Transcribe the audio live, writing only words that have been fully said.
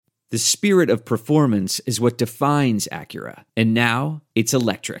The spirit of performance is what defines Acura. And now, it's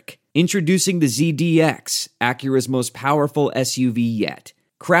electric. Introducing the ZDX, Acura's most powerful SUV yet.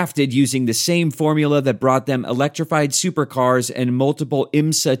 Crafted using the same formula that brought them electrified supercars and multiple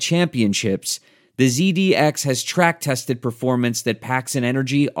IMSA championships, the ZDX has track-tested performance that packs an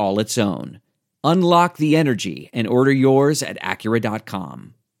energy all its own. Unlock the energy and order yours at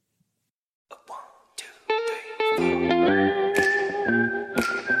Acura.com.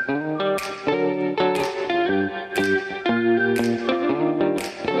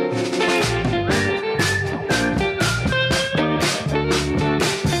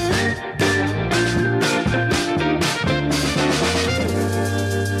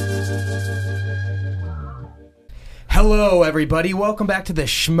 Hello, everybody. Welcome back to the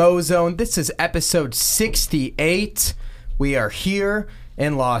Schmozone. This is episode 68. We are here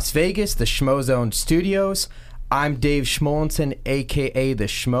in Las Vegas, the Schmozone studios. I'm Dave Schmolson, a.k.a. The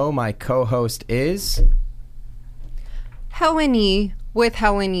Schmo. My co-host is... Helen E. with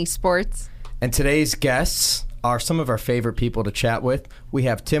Helen E. Sports. And today's guests are some of our favorite people to chat with. We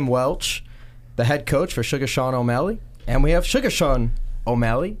have Tim Welch, the head coach for Sugar Sean O'Malley. And we have Sugar Sean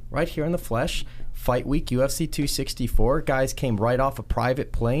O'Malley right here in the flesh. Fight Week, UFC 264. Guys came right off a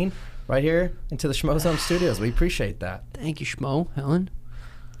private plane right here into the Schmozone studios. We appreciate that. Thank you, Schmo. Helen?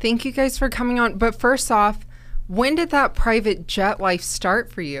 Thank you guys for coming on. But first off, when did that private jet life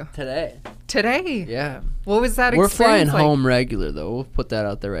start for you? Today. Today? Yeah. What was that We're experience flying like? home regular, though. We'll put that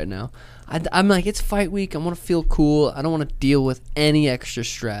out there right now. I'm like, it's Fight Week. I want to feel cool. I don't want to deal with any extra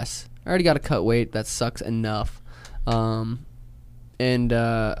stress. I already got to cut weight. That sucks enough. And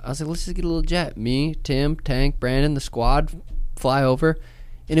I was like, let's just get a little jet. Me, Tim, Tank, Brandon, the squad fly over.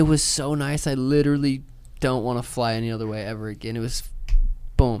 And it was so nice. I literally don't want to fly any other way ever again. It was,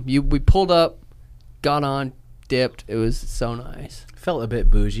 boom. We pulled up, got on, dipped. It was so nice. Felt a bit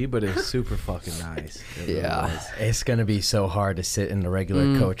bougie, but it was super fucking nice. Yeah. It's going to be so hard to sit in the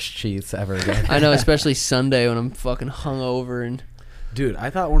regular coach seats ever again. I know, especially Sunday when I'm fucking hungover. And Dude, I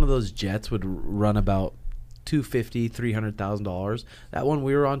thought one of those jets would run about $250,000-$300,000. That one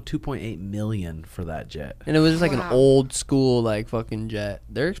we were on $2.8 million for that jet. And it was like an Wow. old school like fucking jet.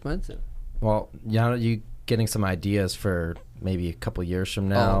 They're expensive. Well, you getting some ideas for maybe a couple years from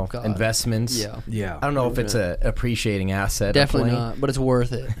now, God. investments. Yeah. I don't know if it's a appreciating asset. Definitely a plane. not, but it's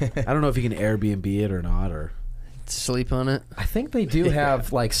worth it. I don't know if you can Airbnb it or not, or Sleep on it. I think they do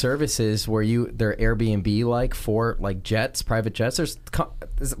have like services where they're Airbnb like for like jets, private jets.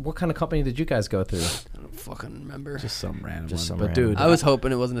 What kind of company did you guys go through? I don't fucking remember. just some random Just some one. But random. dude, I was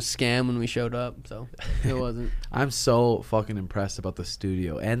hoping it wasn't a scam when we showed up, so it wasn't. I'm so fucking impressed about the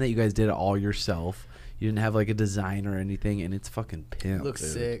studio and that you guys did it all yourself. You didn't have like a design or anything, and it's fucking pimp. Looks dude.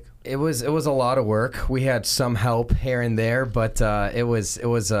 sick. It was a lot of work. We had some help here and there, but it was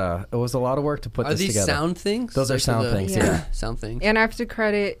a lot of work to put Are this these together. sound things? Those are Like sound the- things, yeah. Sound things. And I have to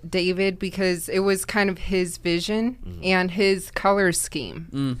credit David because it was kind of his vision and his color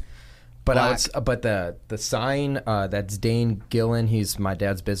scheme. But Black. the sign, that's Dane Gillen. He's my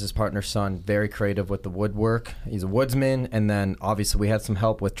dad's business partner's son. Very creative with the woodwork. He's a woodsman, and then obviously we had some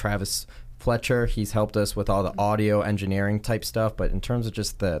help with Travis Fletcher. He's helped us with all the audio engineering type stuff, but in terms of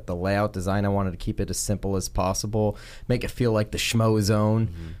just the layout design, I wanted to keep it as simple as possible, make it feel like the Schmozone,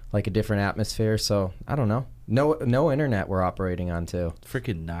 like a different atmosphere. So I don't know. No internet we're operating on too.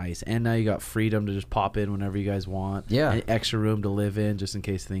 Freaking nice. And now you got freedom to just pop in whenever you guys want. Yeah. And extra room to live in just in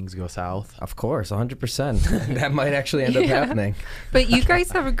case things go south. Of course, 100%. That might actually end up happening. But you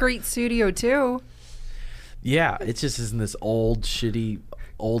guys have a great studio too. Yeah, it just isn't this old, shitty,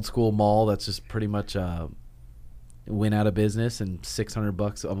 old school mall that's just pretty much went out of business and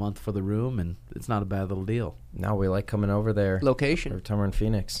 $600 a month for the room, and it's not a bad little deal. No, we like coming over there. Location. Every time we're in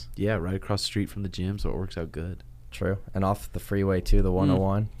Phoenix. Yeah, right across the street from the gym, so it works out good. True. And off the freeway too, the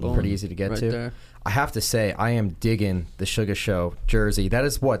 101. Boom. Pretty easy to get Right to. there. I have to say, I am digging the Sugar Show jersey. That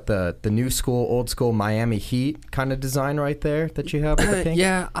is what the new school, old school Miami Heat kind of design right there that you have with the pink.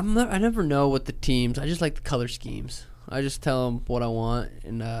 Yeah, I never know what the teams. I just like the color schemes. I just tell them what I want,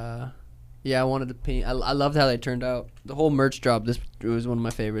 and yeah, I wanted the pink. I loved how they turned out. The whole merch drop. This was one of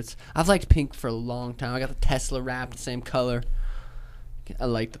my favorites. I've liked pink for a long time. I got the Tesla wrap, the same color. I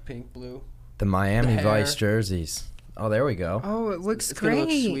like the pink blue. The Miami The Vice hair. jerseys. Oh, there we go. Oh, it looks It's great. gonna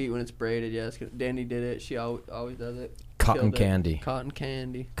look sweet when it's braided. Yeah, Danny did it. She always does it. Cotton Killed it. candy. Cotton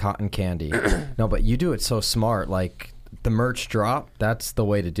candy. Cotton candy. No, but you do it so smart. Like the merch drop, that's the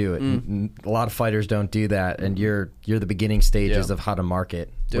way to do it. A lot of fighters don't do that, and you're the beginning stages Yeah. of how to market,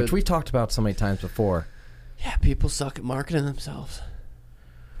 which Dude. we've talked about so many times before. Yeah, people suck at marketing themselves.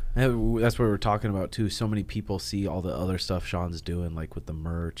 And that's what we're talking about too. So many people see all the other stuff Sean's doing, like with the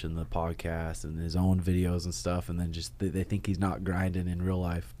merch and the podcast and his own videos and stuff, and then just they think he's not grinding in real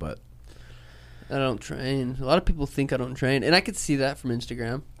life. But I don't train. A lot of people think I don't train, and I could see that from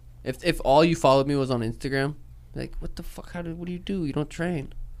Instagram. If all you followed me was on Instagram, like, what the fuck? What do you do? You don't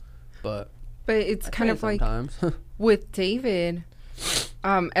train. But it's kind of like sometimes. with David,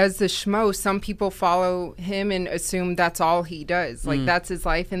 as the schmo, some people follow him and assume that's all he does. Like, that's his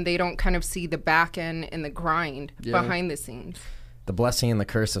life, and they don't kind of see the back end and the grind behind the scenes. The blessing and the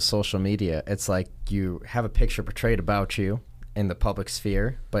curse of social media. It's like you have a picture portrayed about you in the public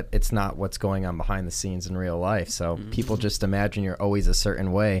sphere, but it's not what's going on behind the scenes in real life. So people just imagine you're always a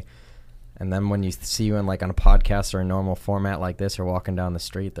certain way. And then when you see you in like on a podcast or a normal format like this or walking down the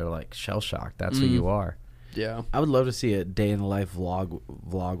street, they're like shell-shocked. That's who you are. Yeah. I would love to see a day in the life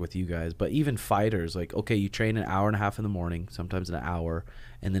vlog with you guys. But even fighters, like, okay, you train an hour and a half in the morning, sometimes an hour,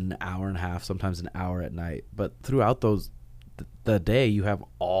 and then an hour and a half, sometimes an hour at night. But throughout the day, you have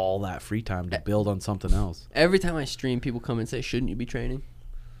all that free time to build on something else. Every time I stream, people come and say, shouldn't you be training?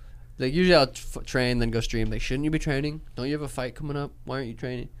 Like, usually I'll train, then go stream. Like, shouldn't you be training? Don't you have a fight coming up? Why aren't you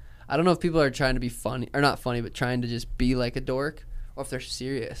training? I don't know if people are trying to be funny, or not funny, but trying to just be like a dork, or if they're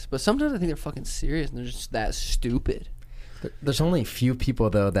serious. But sometimes I think they're fucking serious, and they're just that stupid. There's only a few people,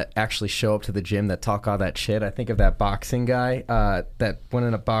 though, that actually show up to the gym that talk all that shit. I think of that boxing guy that went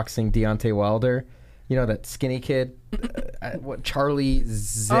into boxing, Deontay Wilder. You know, that skinny kid, Charlie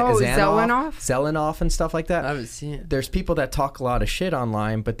Zelenoff? Zelenoff and stuff like that. I haven't seen it. There's people that talk a lot of shit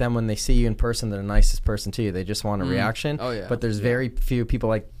online, but then when they see you in person, they're the nicest person to you. They just want a reaction. Oh, yeah. But there's very few people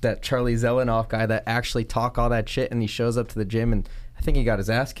like that Charlie Zelenoff guy that actually talk all that shit, and he shows up to the gym, and I think he got his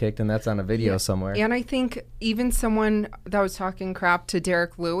ass kicked, and that's on a video somewhere. And I think even someone that was talking crap to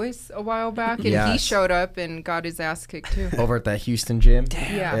Derek Lewis a while back, and he showed up and got his ass kicked too. Over at that Houston gym.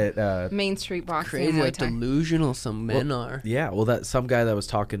 Damn. At, Main Street Boxing. Crazy how delusional some men are. Yeah, well, that some guy that was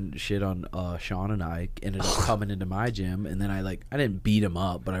talking shit on Sean and I ended up coming into my gym, and then I didn't beat him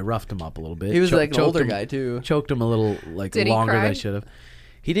up, but I roughed him up a little bit. He was like an choked older him, guy too. Choked him a little Did longer he than cry? I should have.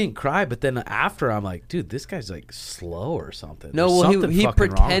 He didn't cry, but then after I'm like, dude, this guy's like slow or something. No, There's well, something he fucking wrong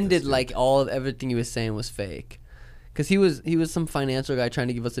with pretended this dude. like everything he was saying was fake, because he was some financial guy trying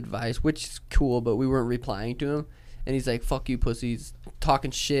to give us advice, which is cool, but we weren't replying to him, and he's like, "Fuck you, pussies," talking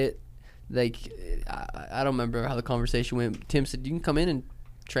shit. Like, I don't remember how the conversation went. Tim said, "You can come in and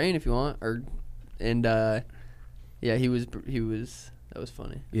train if you want," yeah, he was. That was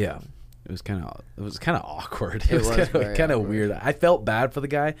funny. Yeah. It was kind of awkward. It was kind of weird. I felt bad for the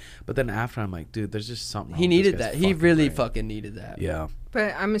guy, but then after I'm like, dude, there's just something. He needed that. He really fucking needed that. Yeah.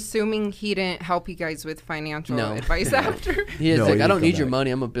 But I'm assuming he didn't help you guys with financial advice after. He is No, like, he I don't come need your back. money.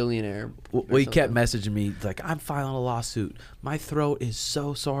 I'm a billionaire. Well, he kept messaging me like, I'm filing a lawsuit. My throat is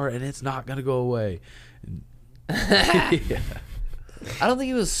so sore and it's not gonna go away. Yeah. I don't think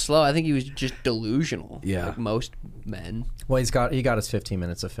he was slow. I think he was just delusional. Yeah. Like most men. well, he got his 15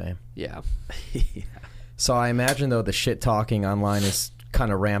 minutes of fame. Yeah. Yeah. So I imagine, though, the shit talking online is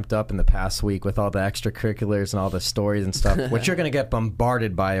kind of ramped up in the past week with all the extracurriculars and all the stories and stuff, which you're going to get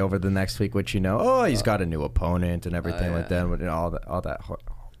bombarded by over the next week, which he's got a new opponent and everything like that, and all that.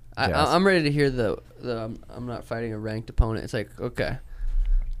 I'm ready to hear the I'm not fighting a ranked opponent. It's like, okay.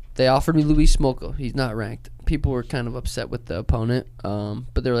 They offered me Luis Smolka. He's not ranked. People were kind of upset with the opponent,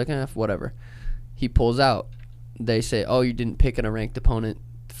 but they were like, whatever. He pulls out. They say, oh, you didn't pick a ranked opponent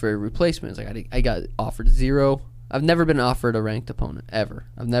for a replacement. It's like, I got offered 0. I've never been offered a ranked opponent, ever.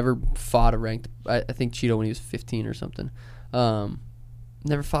 I've never fought a ranked. I think Cheeto when he was 15 or something.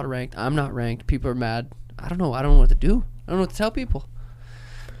 Never fought a ranked. I'm not ranked. People are mad. I don't know. I don't know what to do. I don't know what to tell people.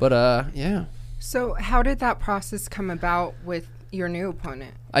 But, yeah. So how did that process come about with your new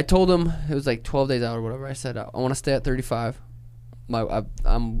opponent? I told him it was like 12 days out or whatever. I said I want to stay at 35.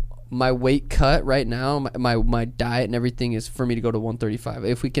 My weight cut right now, my diet and everything is for me to go to 135.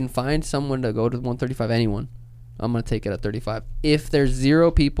 If we can find someone to go to 135, anyone, I'm gonna take it at 35. If there's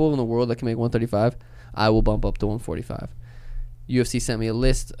 0 people in the world that can make 135, I will bump up to 145. UFC sent me a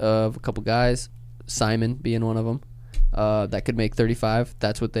list of a couple guys, Simon being one of them, that could make 35.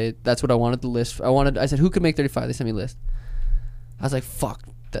 That's what I wanted the list. I said, who could make 35? They sent me a list. I was like, fuck,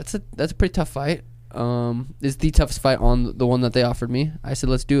 that's a pretty tough fight. It's the toughest fight on the one that they offered me. I said,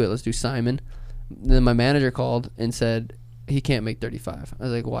 let's do it. Let's do Simon. Then my manager called and said he can't make 35. I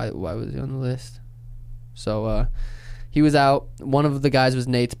was like, why was he on the list? So he was out. One of the guys was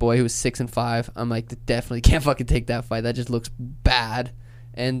Nate's boy, who was 6-5. I'm like, definitely can't fucking take that fight. That just looks bad.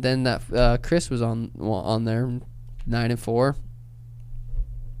 And then that Chris was on there, 9-4.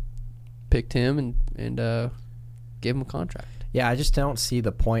 Picked him and gave him a contract. Yeah, I just don't see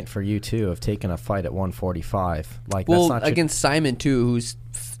the point for you too of taking a fight at 145. Like, Well, that's not against Simon too, who's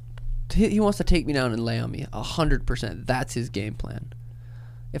he wants to take me down and lay on me 100%. That's his game plan.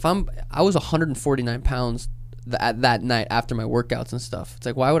 I was 149 pounds that night after my workouts and stuff. It's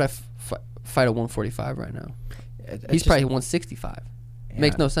like, why would I fight at 145 right now? He's probably 165. Yeah.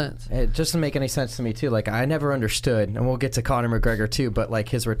 Makes no sense. It doesn't make any sense to me too. Like, I never understood, and we'll get to Conor McGregor too, but like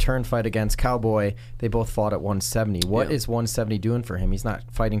his return fight against Cowboy, they both fought at 170. What is 170 doing for him? He's not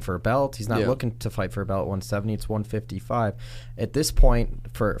fighting for a belt. He's not looking to fight for a belt at 170. It's 155. At this point,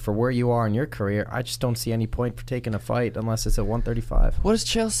 for where you are in your career, I just don't see any point for taking a fight unless it's at 135. What does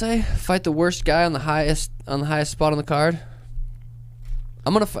Chael say? Fight the worst guy on the highest spot on the card.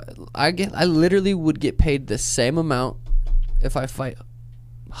 I'm gonna fight. I literally would get paid the same amount if I fight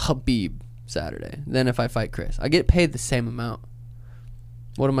Habib Saturday than if I fight Chris. I get paid the same amount.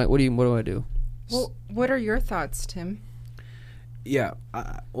 What do I do? Well, what are your thoughts, Tim? Yeah,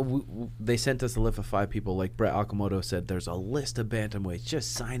 they sent us a list of 5 people. Like Brett Okamoto said, there's a list of bantamweights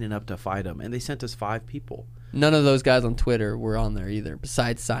just signing up to fight him, and they sent us 5 people. None of those guys on Twitter were on there either,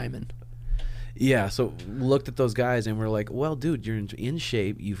 besides Simon. Yeah, so looked at those guys and we're like, well, dude, you're in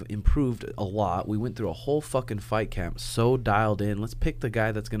shape. You've improved a lot. We went through a whole fucking fight camp, so dialed in. Let's pick the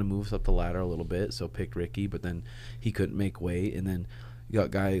guy that's going to move us up the ladder a little bit. So picked Ricky, but then he couldn't make weight. And then you got a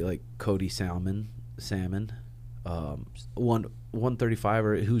guy like Cody Salmon,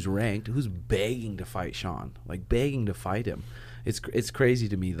 135er who's ranked, who's begging to fight Sean, like begging to fight him. It's crazy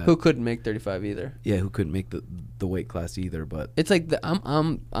to me that who couldn't make 35 either. Yeah, who couldn't make the weight class either. But it's like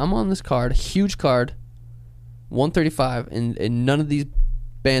I'm on this card, huge card, 135, and none of these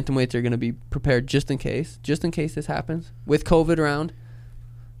bantamweights are going to be prepared just in case this happens with COVID around.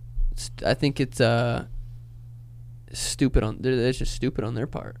 I think it's stupid it's just stupid on their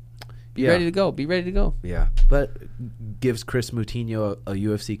part. Be ready to go. Yeah, but gives Chris Moutinho a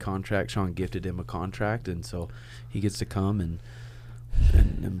UFC contract. Sean gifted him a contract, and so he gets to come and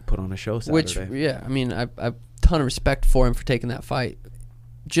put on a show Saturday. Which, yeah, I mean, I've a ton of respect for him for taking that fight.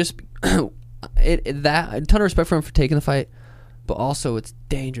 Just a ton of respect for him for taking the fight, but also it's a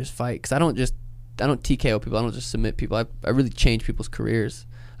dangerous fight because I don't TKO people. I don't just submit people. I really change people's careers.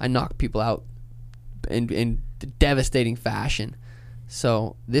 I knock people out in devastating fashion.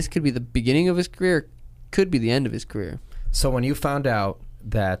 So this could be the beginning of his career, could be the end of his career. So when you found out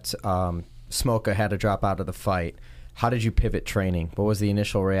that Smoka had to drop out of the fight, how did you pivot training? What was the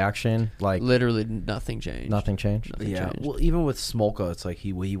initial reaction? Like, literally nothing changed. Nothing changed? Nothing changed. Well, even with Smolka, it's like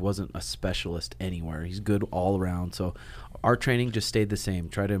he wasn't a specialist anywhere. He's good all around. So our training just stayed the same.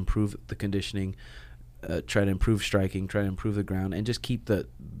 Try to improve the conditioning, try to improve striking, try to improve the ground, and just keep the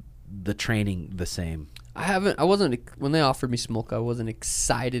training the same. When they offered me Smolka, I wasn't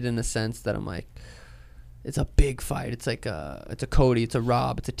excited in the sense that I'm like, it's a big fight. It's like it's a Cody, it's a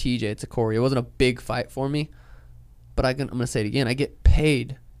Rob, it's a TJ, it's a Corey. It wasn't a big fight for me. But I'm going to say it again. I get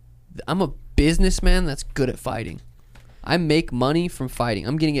paid. I'm a businessman that's good at fighting. I make money from fighting.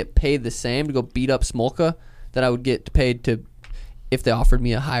 I'm going to get paid the same to go beat up Smolka that I would get paid to if they offered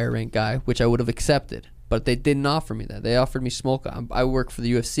me a higher ranked guy, which I would have accepted. But they didn't offer me that. They offered me Smolka. I work for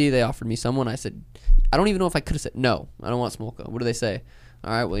the UFC. They offered me someone. I said, I don't even know if I could have said, no, I don't want Smolka. What do they say?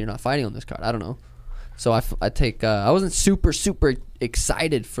 All right, well, you're not fighting on this card. I don't know. So I take, I wasn't super, super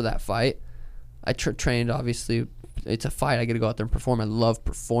excited for that fight. I trained, obviously. It's a fight. I got to go out there and perform. I love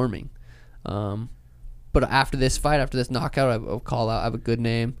performing. But after this fight, after this knockout, I'll call out. I have a good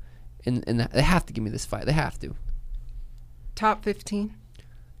name. And they have to give me this fight. They have to. Top 15?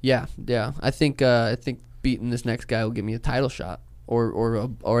 Yeah. I think beating this next guy will give me a title shot.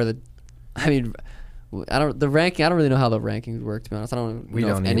 The ranking. I don't really know how the rankings work, to be honest. We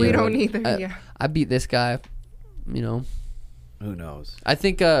don't either. I beat this guy, Who knows? I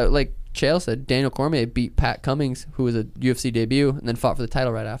think like Chael said, Daniel Cormier beat Pat Cummings, who was a UFC debut, and then fought for the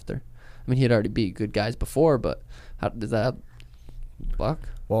title right after. I mean, he had already beat good guys before, but how does that buck?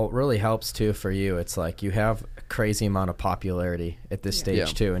 Well, it really helps too for you. It's like you have a crazy amount of popularity at this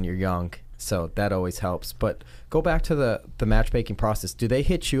stage too, and you're young, so that always helps. But go back to the matchmaking process. Do they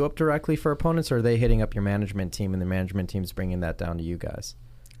hit you up directly for opponents, or are they hitting up your management team, and the management team's bringing that down to you guys?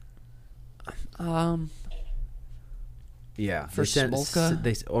 Yeah, for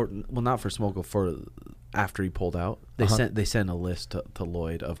Smolka, not for Smolka. For after he pulled out, they sent a list to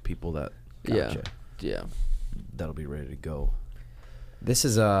Lloyd of people that that'll be ready to go. This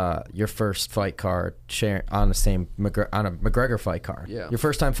is your first fight card on the same on a McGregor fight card. Yeah, your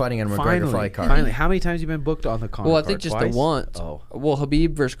first time fighting on a McGregor fight card. Finally, how many times have you been booked on the Conor? Well, I think just Twice? the once. Oh, well,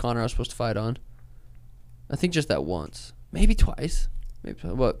 Habib versus Conor I was supposed to fight on. I think just that once, maybe twice,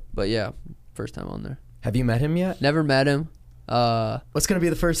 but yeah, first time on there. Have you met him yet? Never met him. What's gonna be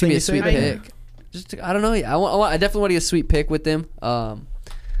the first It's gonna thing be you a say? sweet pick. Just I don't know. I definitely want to get a sweet pick with him.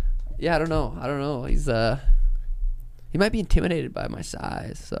 Yeah, I don't know. He's he might be intimidated by my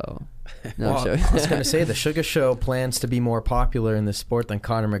size. So no, Well, I was gonna say the Sugar Show plans to be more popular in this sport than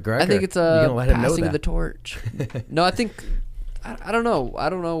Conor McGregor. I think it's You're gonna let him know passing of that. the torch. No, I think I don't know. I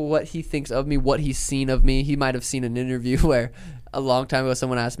don't know what he thinks of me, what he's seen of me. He might have seen an interview where a long time ago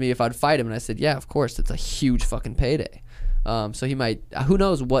someone asked me if I'd fight him, and I said, yeah, of course. It's a huge fucking payday. So he might. Who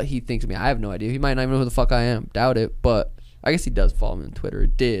knows what he thinks of me? I have no idea. He might not even know who the fuck I am. Doubt it. But I guess he does follow me on Twitter.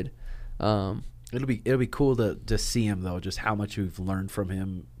 It did. It'll be cool to see him though, just how much we've learned from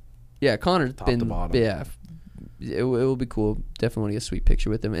him. Yeah, Conor's Top to been. bottom. Yeah, it will be cool. Definitely want to get a sweet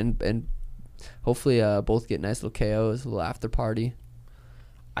picture with him, and hopefully both get nice little KOs, a little after party.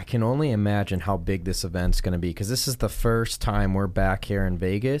 I can only imagine how big this event's going to be because this is the first time we're back here in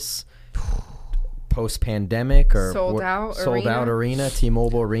Vegas, post-pandemic or Sold out arena,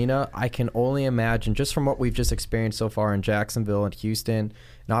 T-Mobile Arena. I can only imagine just from what we've just experienced so far in Jacksonville and Houston,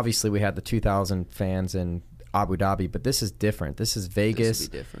 and obviously we had the 2,000 fans in Abu Dhabi, but this is different. This is Vegas. This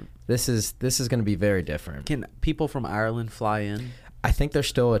will be different. This is going to be very different. Can people from Ireland fly in? I think there's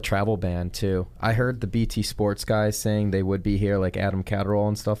still a travel ban too. I heard the BT Sports guys saying they would be here, like Adam Catterall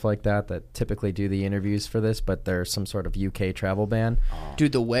and stuff like that typically do the interviews for this, but there's some sort of UK travel ban.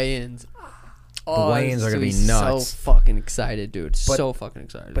 Dude, the weigh-ins. The weigh-ins are gonna be So nuts. fucking excited, dude. So fucking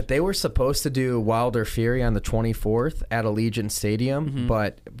excited. But they were supposed to do Wilder Fury on the 24th at Allegiant Stadium,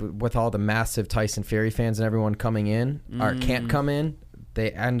 but with all the massive Tyson Fury fans and everyone coming in, or can't come in,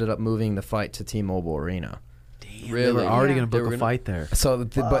 they ended up moving the fight to T-Mobile Arena. really, They were already Yeah. going to book a fight there. So,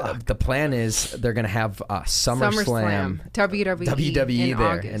 but the plan is they're going to have SummerSlam WWE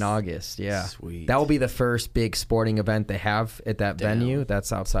there in August. Yeah, Sweet. that will be the first big sporting event they have at that venue.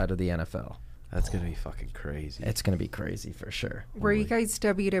 That's outside of the NFL. That's going to be fucking crazy. It's going to be crazy for sure. Were you guys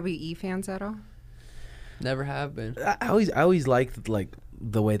WWE fans at all? never have been. I always liked like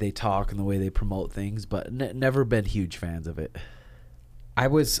the way they talk and the way they promote things, but never been huge fans of it. I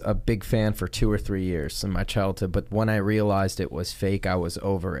was a big fan for 2 or 3 years in my childhood, but when I realized it was fake, I was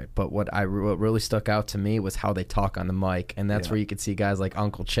over it. But what really stuck out to me was how they talk on the mic, and that's where you could see guys like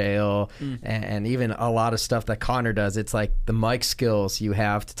Uncle Chael and even a lot of stuff that Conor does. It's like the mic skills you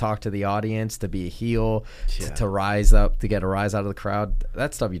have to talk to the audience, to be a heel, to rise up, to get a rise out of the crowd.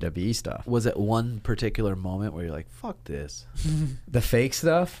 That's WWE stuff. Was it one particular moment where you're like, fuck this? The fake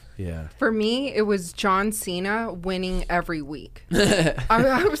stuff? Yeah. For me, it was John Cena winning every week.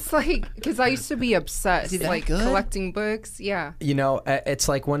 I was like, because I used to be obsessed, like collecting books. Yeah. You know, it's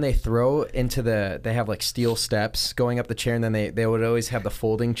like when they throw into they have like steel steps going up the chair, and then they would always have the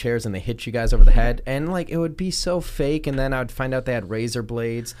folding chairs and they hit you guys over the head. And like, it would be so fake. And then I would find out they had razor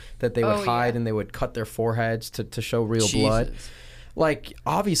blades that they would hide and they would cut their foreheads to show real blood. Like,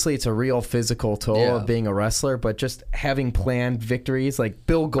 obviously, it's a real physical toll of being a wrestler, but just having planned victories. Like,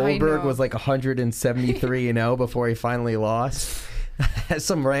 Bill Goldberg was like 173-0 before he finally lost.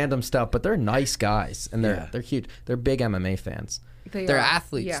 Some random stuff, but they're nice guys, and they're huge. They're big MMA fans. They're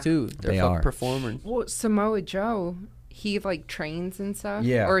athletes, too. They're fucking performers. Well, Samoa Joe, he like trains and stuff.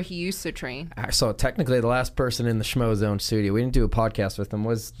 Yeah. Or he used to train. So technically the last person in the Schmozone studio, we didn't do a podcast with him,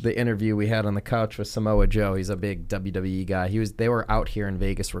 was the interview we had on the couch with Samoa Joe. He's a big WWE guy. They were out here in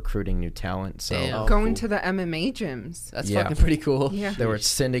Vegas recruiting new talent. So going to the MMA gyms. That's fucking pretty cool. Yeah. They were at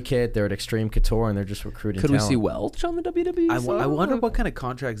Syndicate, they were at Extreme Couture, and they're just recruiting Could talent. we see Welch on the WWE? I wonder what kind of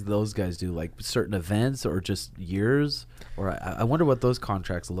contracts those guys do, like certain events or just years, or I wonder what those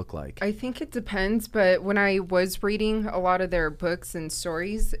contracts look like. I think it depends, but when I was reading a lot of their books and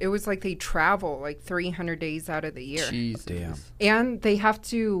stories, it was like they travel like 300 days out of the year. Jesus. Damn. And they have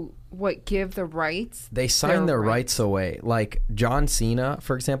to give the rights. They sign their rights away. Like John Cena,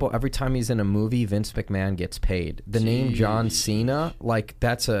 for example, every time he's in a movie, Vince McMahon gets paid. The name John Cena, like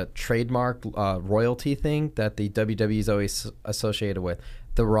that's a trademark royalty thing that the WWE is always associated with.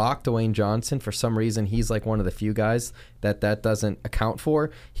 The Rock, Dwayne Johnson, for some reason, he's like one of the few guys that doesn't account for.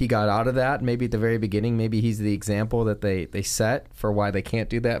 He got out of that maybe at the very beginning. Maybe he's the example that they set for why they can't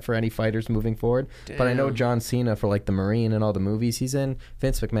do that for any fighters moving forward. Damn. But I know John Cena, for like the Marine and all the movies he's in,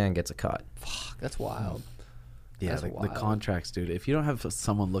 Vince McMahon gets a cut. Fuck, that's wild. Yeah, the contracts, dude. If you don't have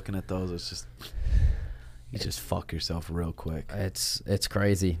someone looking at those, it's just... You just fuck yourself real quick. It's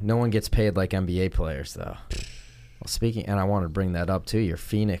crazy. No one gets paid like NBA players, though. Well, speaking, and I want to bring that up too, your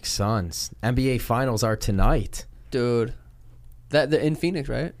Phoenix Suns. NBA Finals are tonight. Dude. They're in Phoenix,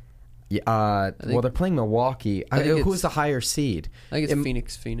 right? Yeah. Well, they're playing Milwaukee. Who's the higher seed? I think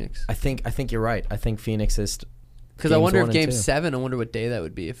it's Phoenix. I think you're right. I think Phoenix is... Because I wonder if Game 7, I wonder what day that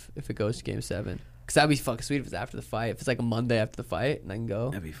would be if it goes to Game 7. Because that'd be fucking sweet if it's after the fight. If it's like a Monday after the fight, and I can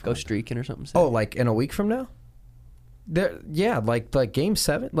go streaking or something. Oh, like in a week from now? Like game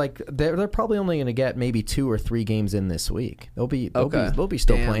 7. Like they're probably only going to get maybe 2 or 3 games in this week. They'll be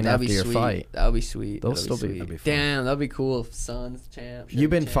still playing after your fight. That would be sweet. They'll still be. Damn, that'd be cool. If Suns champ.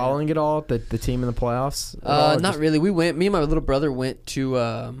 You've been following it all, the team in the playoffs? Not really. We went. Me and my little brother went to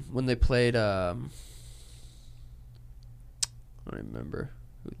when they played. I don't remember.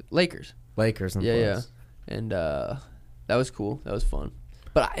 Lakers. Yeah. And that was cool. That was fun.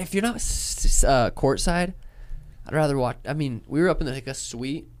 But if you're not courtside, I'd rather watch. I mean, we were up in like a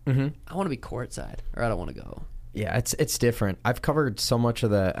suite. Mm-hmm. I want to be courtside, or I don't want to go. Yeah, it's different. I've covered so much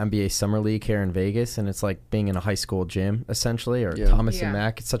of the NBA Summer League here in Vegas, and it's like being in a high school gym, essentially, or Thomas and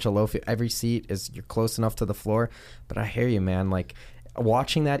Mack. It's such a low fee. Every seat you're close enough to the floor. But I hear you, man. Like,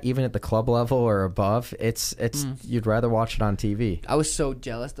 watching that even at the club level or above, it's you'd rather watch it on TV. I was so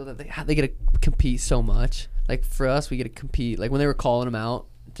jealous though that they get to compete so much. Like for us, we get to compete. Like when they were calling them out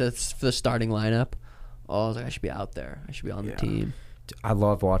for the starting lineup, I was like, I should be out there. I should be on the team. I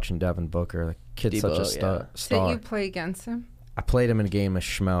love watching Devin Booker. The kid's such a star. Did you play against him? I played him in a game of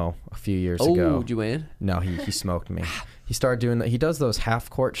Schmo a few years ago. Oh, did you win? No, he smoked me. He started doing that. He does those half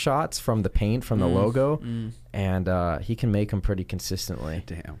court shots from the paint, from the logo, and he can make them pretty consistently.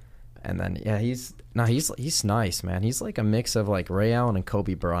 Damn. And then he's nice, man. He's like a mix of like Ray Allen and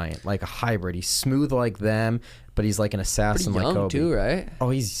Kobe Bryant, like a hybrid. He's smooth like them, but he's like an assassin pretty young like Kobe too, right? Oh,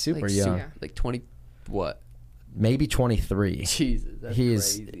 he's super young. Like 20, what? Maybe 23. Jesus, that's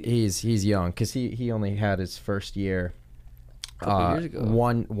crazy. He's young because he only had his first year. A couple years ago.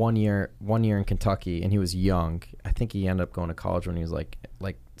 One year in Kentucky, and he was young. I think he ended up going to college when he was like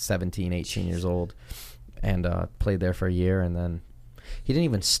 17, 18 years old, and played there for a year, and then he didn't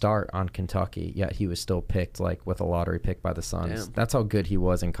even start on Kentucky, yet he was still picked like with a lottery pick by the Suns. Damn. That's how good he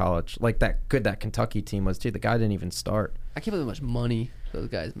was in college. Like that Kentucky team was too. The guy didn't even start. I can't believe how much money those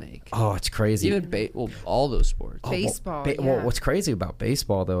guys make. Oh, it's crazy. Even all those sports. Baseball. Well, what's crazy about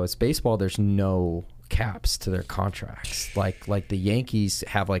baseball though is there's no caps to their contracts. Like the Yankees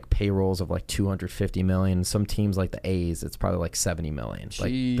have like payrolls of like 250 million. Some teams like the A's, it's probably like 70 million. Jeez.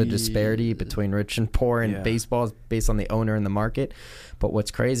 Like the disparity between rich and poor in baseball is based on the owner and the market. But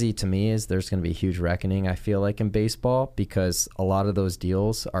what's crazy to me is there's going to be a huge reckoning, I feel like, in baseball, because a lot of those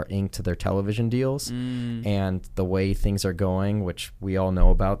deals are inked to their television deals. And the way things are going, which we all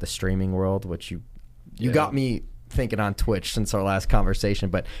know about, the streaming world, which you got me thinking on Twitch since our last conversation,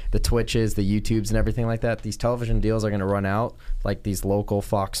 but the Twitches, the YouTubes and everything like that, these television deals are going to run out, like these local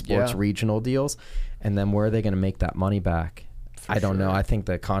Fox Sports regional deals, and then where are they going to make that money back? I don't know. I think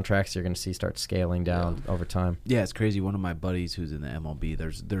the contracts you're going to see start scaling down over time. Yeah, it's crazy. One of my buddies who's in the MLB,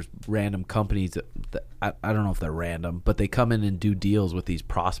 there's random companies that I don't know if they're random, but they come in and do deals with these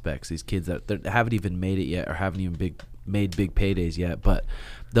prospects, these kids that haven't even made it yet or haven't even made big paydays yet, but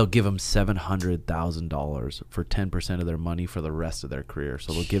they'll give them $700,000 for 10% of their money for the rest of their career.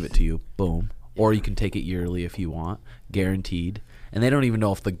 So they'll give it to you, boom. Or you can take it yearly if you want, guaranteed. And they don't even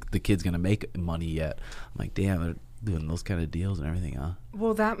know if the kid's going to make money yet. I'm like, damn, they're doing those kind of deals and everything, huh?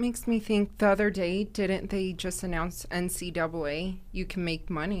 Well, that makes me think the other day, didn't they just announce NCAA? You can make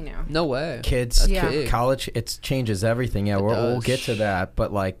money now. No way. Kids, college, it changes everything. Yeah, we'll get to that.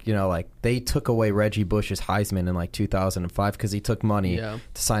 But they took away Reggie Bush's Heisman in like 2005 because he took money to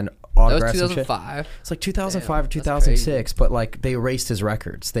sign autographs. That was 2005. It's like 2005 or 2006. But like they erased his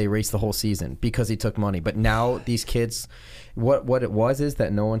records. They erased the whole season because he took money. But now these kids, what it was is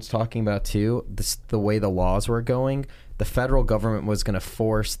that no one's talking about too. The way the laws were going, the federal government was going to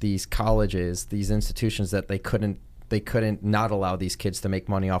force these colleges, these institutions, that they couldn't not allow these kids to make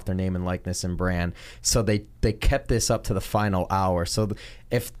money off their name and likeness and brand. So they kept this up to the final hour. So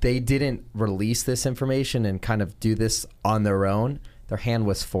if they didn't release this information and kind of do this on their own, their hand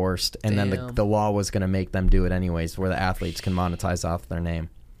was forced, and then the law was going to make them do it anyways, where the athletes can monetize off their name.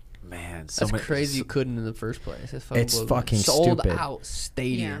 Man, that's crazy. You couldn't in the first place. It's fucking sold stupid. Out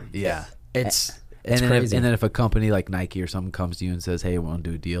stadium. Yeah. It's crazy. And then if a company like Nike or something comes to you and says, hey, we want to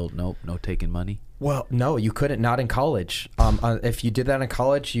do a deal, nope, no taking money. Well, no, you couldn't, not in college. If you did that in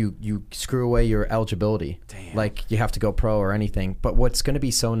college, you screw away your eligibility. Damn. Like, you have to go pro or anything. But what's going to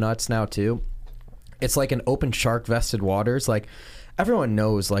be so nuts now, too, it's like an open shark vested waters. Like, everyone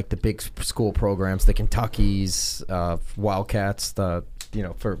knows, like, the big school programs, the Kentuckys, Wildcats,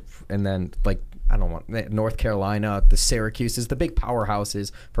 and then, like, I don't want North Carolina, the Syracuses, the big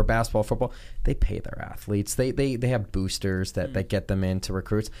powerhouses for basketball, football. They pay their athletes. They have boosters that get them into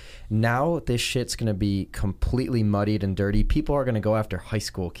recruits. Now this shit's going to be completely muddied and dirty. People are going to go after high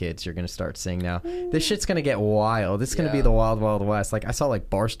school kids. You're going to start seeing now. This shit's going to get wild. This is going to be the wild, wild west. Like I saw like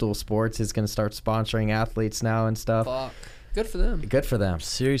Barstool Sports is going to start sponsoring athletes now and stuff. Fuck. Good for them. Good for them.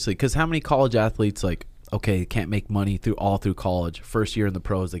 Seriously, because how many college athletes can't make money through college. First year in the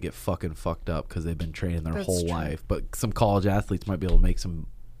pros, they get fucking fucked up because they've been training their whole life. But some college athletes might be able to make some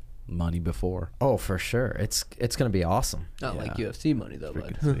money before. Oh, for sure. It's going to be awesome. Not like UFC money though,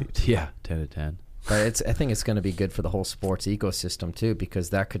 bud. Yeah, 10/10. But I think it's going to be good for the whole sports ecosystem too, because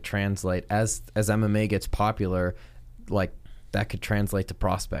that could translate as MMA gets popular, like that could translate to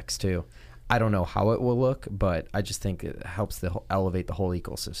prospects too. I don't know how it will look, but I just think it helps elevate the whole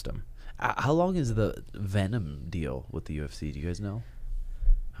ecosystem. How long is the Venom deal with the UFC? Do you guys know?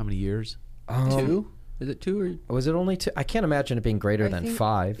 How many years? 2? Is it 2 or Was it only 2? I can't imagine it being greater than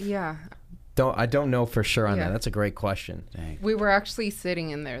 5. Yeah. I don't know for sure on that. That's a great question. Dang. We were actually sitting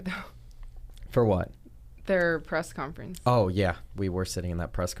in there, though. For what? Their press conference. Oh, yeah. We were sitting in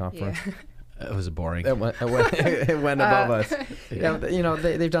that press conference. Yeah. It was boring. It went above us. Yeah, you know,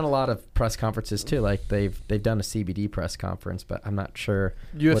 they've done a lot of press conferences too. Like they've done a CBD press conference, but I'm not sure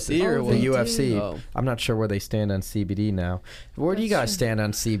UFC or what? The UFC. Oh. I'm not sure where they stand on CBD now. Where do you guys stand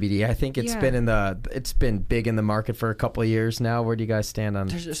on CBD? I think it's been big in the market for a couple of years now. Where do you guys stand on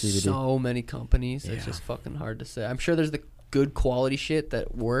There's just CBD? so many companies. It's just fucking hard to say. I'm sure there's the good quality shit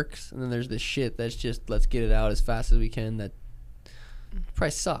that works, and then there's the shit that's just let's get it out as fast as we can that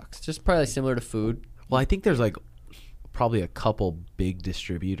probably sucks. Just probably similar to food. Well, I think there's like probably a couple big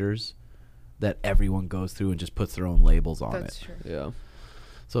distributors that everyone goes through and just puts their own labels on That's it. true. Yeah.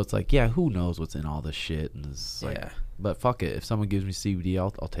 So it's like, yeah, who knows what's in all this shit? And it's like, but fuck it. If someone gives me CBD,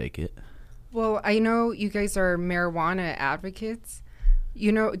 I'll take it. Well, I know you guys are marijuana advocates.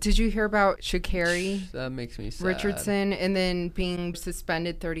 You know, did you hear about Sha'Carri That makes me sad. Richardson and then being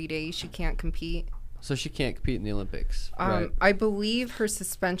suspended 30 days? She can't compete. So she can't compete in the Olympics. Right. I believe her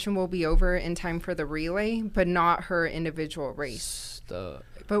suspension will be over in time for the relay, but not her individual race. But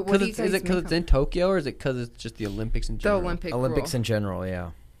what do you guys is it because it's in Tokyo, or is it because it's just the Olympics in general? The Olympics rule. in general,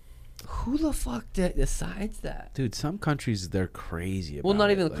 yeah. Who the fuck decides that? Dude, some countries, they're crazy about Well, not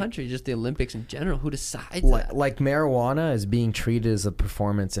even it. the country, just the Olympics in general. Who decides that? Like marijuana is being treated as a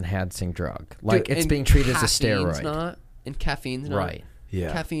performance-enhancing drug. Like Dude, it's and being treated as a caffeine's steroid. and caffeine's not. Right.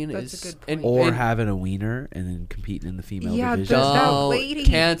 Yeah. Caffeine That's is a good point. Or and having a wiener and then competing in the female Yeah, division. there's that don't lady.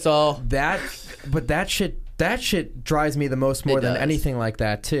 cancel. That shit drives me the most more than does. anything like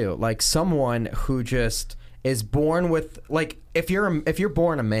that too. Like someone who just is born with, like, if you're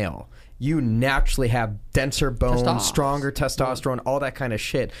born a male, you naturally have denser bones, stronger testosterone, all that kind of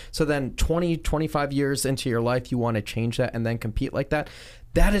shit. So then 20, 25 years into your life, you want to change that and then compete like that.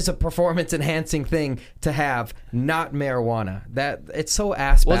 That is a performance enhancing thing to have, not marijuana. That it's so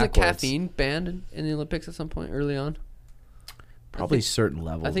ass Was backwards. it caffeine banned in the Olympics at some point early on? Probably certain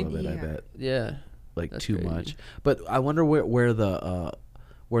levels I think- of it, I yeah. bet. Yeah. Like That's too crazy. much. But I wonder where the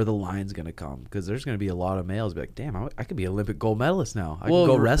line's going to come, because there's going to be a lot of males be like, damn, I could be Olympic gold medalist now. I Well,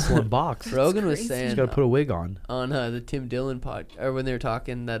 can go wrestle and box. Rogan was crazy. saying Just got to put a wig on. on the Tim Dillon pod, or when they were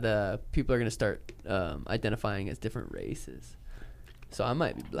talking that people are going to start identifying as different races. So I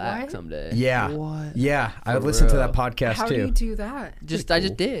might be black What? someday. Yeah. What? Yeah. I For listened to real. that podcast How too. do you do that? I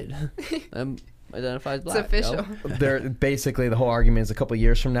just did. I'm identified as black. It's official. yo. They're basically, the whole argument is a couple of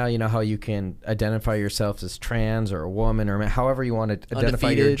years from now, you know how you can identify yourself as trans or a woman or however you want to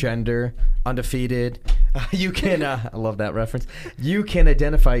identify your Undefeated. gender, undefeated. You can I love that reference. You can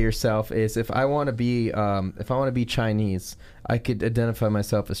identify yourself as, if I want to be Chinese, I could identify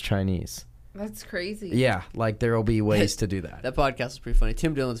myself as Chinese. That's crazy. Yeah, like there will be ways to do that. That podcast is pretty funny.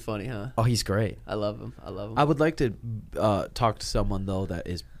 Tim Dillon's funny, huh? Oh, he's great. I love him. I would like to talk to someone, though, that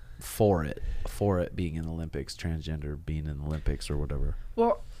is for it being in the Olympics, transgender being in the Olympics or whatever.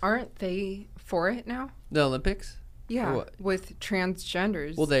 Well, aren't they for it now? The Olympics? Yeah, what? with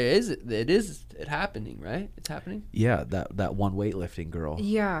transgenders. Well, it is happening, right? It's happening. Yeah, that one weightlifting girl.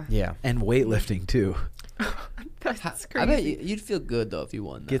 Yeah. Yeah. And weightlifting, too. That's crazy. I bet you'd feel good though if you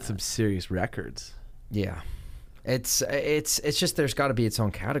won that. Get some serious records. Yeah. It's just, there's got to be its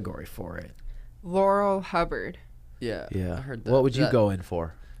own category for it. Laurel Hubbard. Yeah. Yeah. I heard that. What would you go in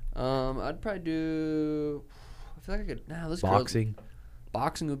for? I'd probably do. I feel like I could. Those Boxing? Girls,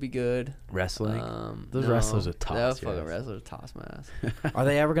 boxing would be good. Wrestling? Those no. wrestlers are toss. Those fucking yes. wrestlers toss my ass. Are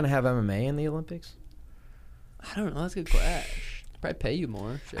they ever going to have MMA in the Olympics? I don't know. That's a good question. Probably pay you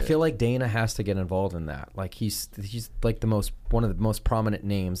more. I feel like Dana has to get involved in that. Like he's like one of the most prominent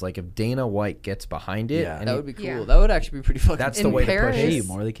names. Like if Dana White gets behind it, Yeah. and That would be cool. Yeah. That would actually be pretty fucking. that's In the way Paris- to Pay push you it.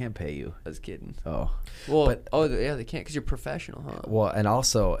 more. They can't pay you. I was kidding. Oh. Well, But- yeah, they can't because you're professional, huh? Well, and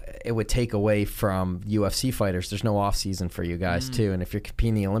also it would take away from UFC fighters. There's no off season for you guys too, and if you're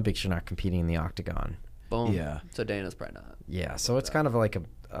competing in the Olympics, you're not competing in the octagon. Boom. Yeah. So Dana's probably not. Yeah, so it's kind of like a.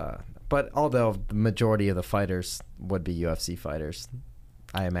 But although the majority of the fighters would be UFC fighters,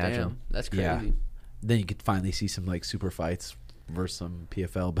 I imagine. Damn, that's crazy. Yeah. Then you could finally see some like super fights versus some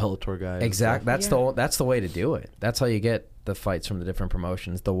PFL Bellator guys. Exactly. That's the way to do it. That's how you get the fights from the different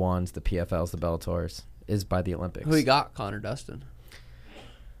promotions, the ones, the PFLs, the Bellators, is by the Olympics. Who you got? Conor, Dustin.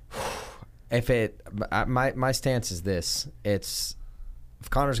 My stance is this: if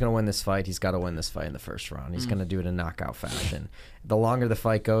Conor's going to win this fight, he's got to win this fight in the first round. He's going to do it in knockout fashion. The longer the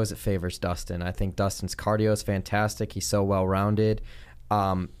fight goes, it favors Dustin. I think Dustin's cardio is fantastic. He's so well rounded.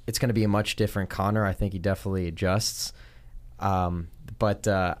 It's going to be a much different Conor. I think he definitely adjusts. But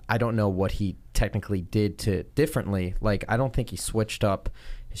I don't know what he technically did differently. Like, I don't think he switched up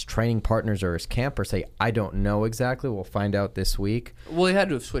his training partners or his camp per se. I don't know exactly. We'll find out this week. Well, he had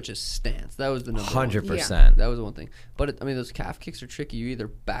to have switched his stance. That was the number 100%. That was the one thing. But I mean, those calf kicks are tricky. You either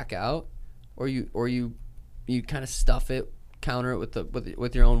back out, or you kind of stuff it, counter it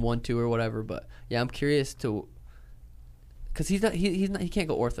with your own 1-2 or whatever. But yeah, I'm curious to, because he can't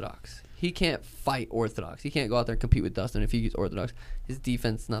go orthodox. He can't fight orthodox. He can't go out there and compete with Dustin if he gets orthodox. His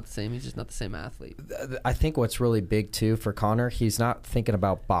defense is not the same. He's just not the same athlete. I think what's really big too for Conor, he's not thinking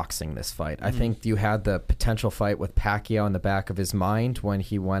about boxing this fight. I think you had the potential fight with Pacquiao in the back of his mind when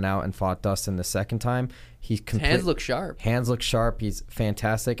he went out and fought Dustin the second time. His hands look sharp. Hands look sharp. He's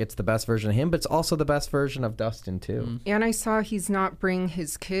fantastic. It's the best version of him, but it's also the best version of Dustin too. And I saw he's not bringing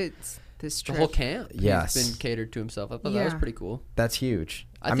his kids this The trip. whole camp. Yes. He's been catered to himself. I thought that was Yeah. pretty cool. That's huge.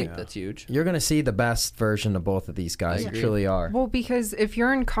 I think that's huge. You're going to see the best version of both of these guys. I You agree. truly are. Well, because if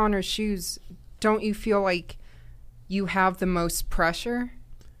you're in Conor's shoes, don't you feel like you have the most pressure?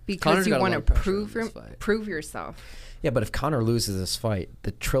 Because Conor's you got a want lot to of pressure in this fight. prove yourself. Yeah, but if Conor loses this fight, the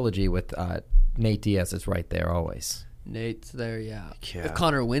trilogy with Nate Diaz is right there always. Nate's there, yeah. Yeah. If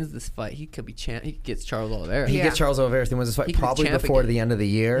Conor wins this fight, he could be champ. He gets Charles Oliveira. He Yeah. gets Charles Oliveira if he wins this fight, He could be probably champ before again. the end of the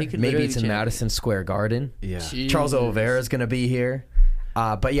year. He could Maybe literally it's be in champ Madison Square Garden. Yeah. Charles Jesus. Oliveira is going to be here.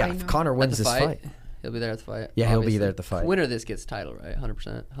 But yeah, I if know. Conor At wins the this fight, He'll be there at the fight. Yeah, he'll be obviously. there at the fight. Winner of this gets title, right?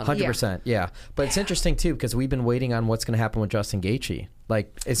 100%. 100%. Yeah. But it's interesting too because we've been waiting on what's going to happen with Justin Gaethje.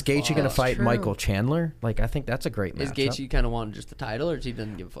 Like, is Gaethje going to fight true. Michael Chandler? Like, I think that's a great matchup. Is Gaethje kind of wanting just the title, or does he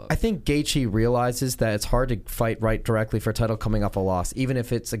doesn't give a fuck? I think Gaethje realizes that it's hard to fight right directly for a title coming off a loss, even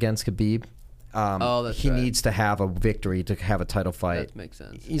if it's against Khabib. That's he right. needs to have a victory to have a title fight. That makes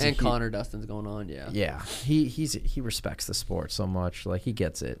sense. He's a And hu- Conor Dustin's going on, yeah. Yeah, he respects the sport so much. Like, he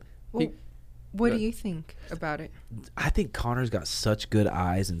gets it. Well, what Good. do you think about it? I think Conor's got such good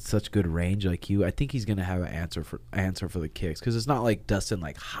eyes and such good range like you. I think he's gonna have an answer for the kicks because it's not like Dustin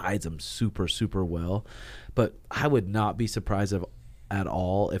like hides them super well. But I would not be surprised at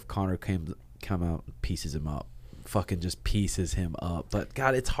all if Conor come out and pieces him up, fucking just pieces him up. But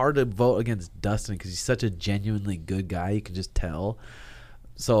God, it's hard to vote against Dustin because he's such a genuinely good guy. You can just tell.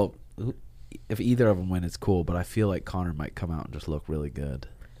 So if either of them win, it's cool. But I feel like Conor might come out and just look really good.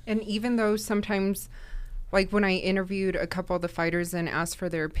 And even though sometimes, like when I interviewed a couple of the fighters and asked for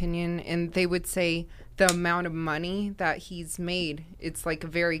their opinion, and they would say the amount of money that he's made, it's like a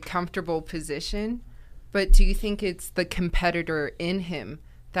very comfortable position. But do you think it's the competitor in him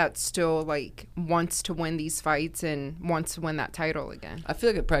that still like wants to win these fights and wants to win that title again? I feel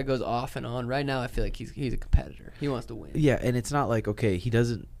like it probably goes off and on. Right now, I feel like he's a competitor. He wants to win. Yeah, and it's not like, okay,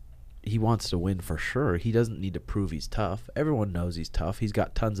 he wants to win for sure. He doesn't need to prove he's tough. Everyone knows he's tough. He's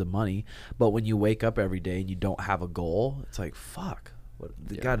got tons of money. But when you wake up every day and you don't have a goal, it's like, fuck.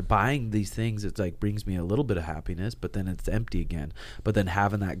 God, buying these things, it's like brings me a little bit of happiness, but then it's empty again. But then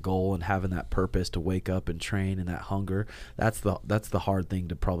having that goal and having that purpose to wake up and train and that hunger, that's the hard thing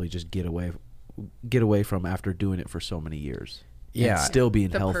to probably just get away from after doing it for so many years. Yeah. And still being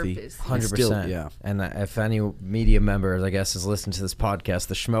The healthy. purpose. 100%. Yeah. And if any media members, I guess, is listening to this podcast,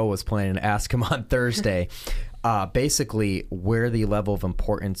 the Schmo was planning to ask him on Thursday, basically where the level of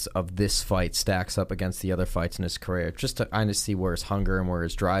importance of this fight stacks up against the other fights in his career, just to kind of see where his hunger and where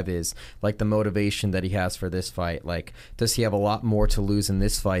his drive is, like the motivation that he has for this fight. Like, does he have a lot more to lose in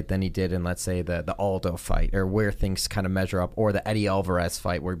this fight than he did in, let's say, the Aldo fight, or where things kind of measure up, or the Eddie Alvarez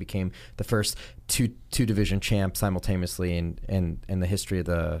fight where he became the first two division champ simultaneously in the history of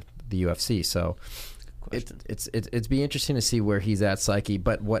the UFC. So question. It's be interesting to see where he's at psyche.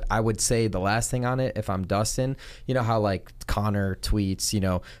 But what I would say, the last thing on it, if I'm Dustin, you know how like Conor tweets, you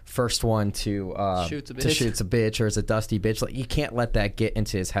know, first one to Shoots a bitch, or is a dusty bitch. Like, you can't let that get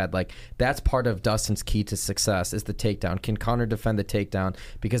into his head. Like, that's part of Dustin's key to success is the takedown. Can Conor defend the takedown?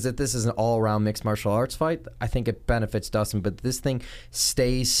 Because if this is an all around mixed martial arts fight, I think it benefits Dustin. But this thing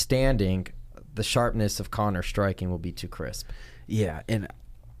stays standing, the sharpness of Conor striking will be too crisp. Yeah, and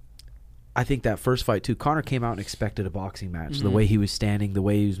I think that first fight too, Conor came out and expected a boxing match. The way he was standing, the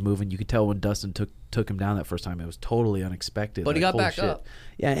way he was moving, you could tell when Dustin took him down that first time. It was totally unexpected. But he got back up.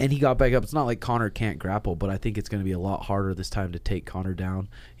 Yeah, and he got back up. It's not like Conor can't grapple, but I think it's going to be a lot harder this time to take Conor down.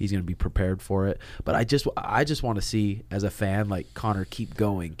 He's going to be prepared for it. But I just want to see, as a fan, like, Conor keep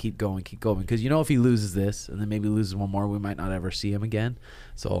going. Because, you know, if he loses this and then maybe loses one more, we might not ever see him again.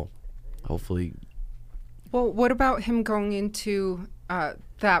 So hopefully. Well, what about him going into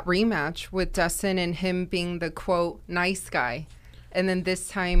that rematch with Dustin and him being the, quote, nice guy, and then this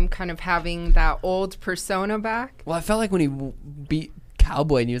time kind of having that old persona back? Well, I felt like when he beat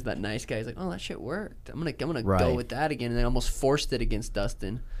Cowboy and he was that nice guy, he's like, oh, that shit worked. I'm gonna go with that again, and then almost forced it against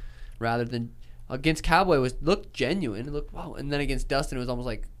Dustin rather than against Cowboy. Looked genuine. It looked wow, and then against Dustin, it was almost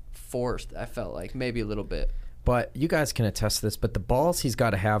like forced. I felt like maybe a little bit. But you guys can attest to this. But the balls he's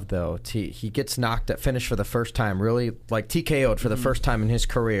got to have, though, he gets knocked at finish for the first time, really, like TKO'd for the first time in his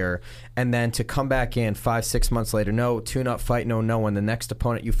career, and then to come back in 5-6 months later, no tune-up fight, no one. The next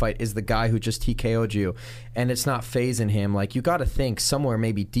opponent you fight is the guy who just TKO'd you, and it's not phasing him. Like, you got to think somewhere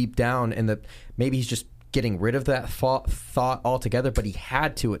maybe deep down maybe he's just getting rid of that thought altogether, but he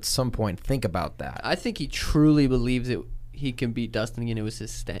had to at some point think about that. I think he truly believes it. He can beat Dustin again. It was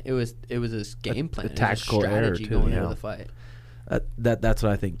his it was his game plan. A tactical error too, going into the fight. That's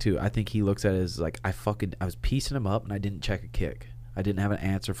what I think too. I think he looks at it as like I was piecing him up and I didn't check a kick. I didn't have an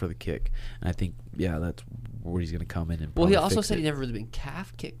answer for the kick, and I think that's where he's going to come in and. Well, he also said he never really been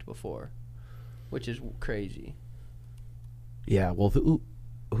calf kicked before, which is crazy. Yeah, well,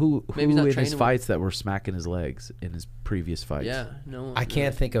 who in his fights that were smacking his legs in his previous fights? Yeah, no. I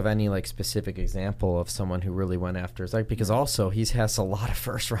can't think of any like specific example of someone who really went after his leg, because also he has a lot of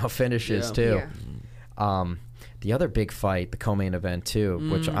first round finishes too. Yeah. The other big fight, the co-main event too,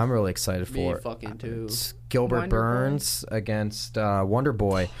 which I'm really excited for. Me fucking too. It's Gilbert Burns against Wonder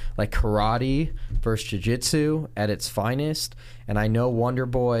Boy, like karate versus jiu-jitsu at its finest. And I know Wonder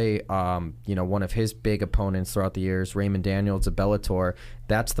Boy, one of his big opponents throughout the years, Raymond Daniels of Bellator,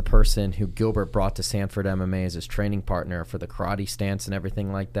 that's the person who Gilbert brought to Sanford MMA as his training partner for the karate stance and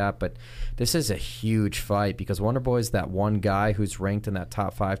everything like that. But this is a huge fight because Wonder Boy is that one guy who's ranked in that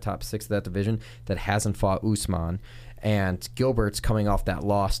top 5, top 6 of that division that hasn't fought Usman. And Gilbert's coming off that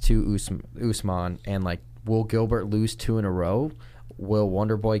loss to Usman. And, like, will Gilbert lose 2 in a row? Will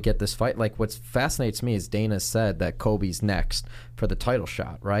Wonder Boy get this fight? Like, what fascinates me is Dana said that Kobe's next for the title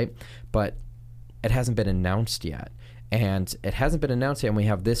shot, right? But it hasn't been announced yet. And it hasn't been announced yet, and we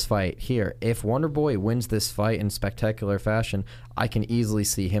have this fight here. If Wonder Boy wins this fight in spectacular fashion, I can easily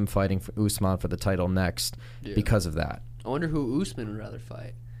see him fighting for Usman for the title next because of that. I wonder who Usman would rather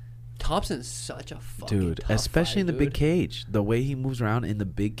fight. Thompson's such a fucking tough especially fight, in the big cage. The way he moves around in the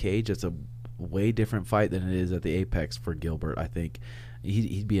big cage, it's a way different fight than it is at the Apex for Gilbert. I think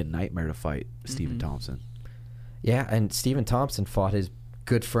he'd be a nightmare to fight Stephen Thompson. Yeah, and Stephen Thompson fought his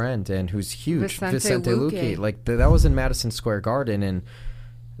good friend and who's huge, Vicente Luque. Like that was in Madison Square Garden, and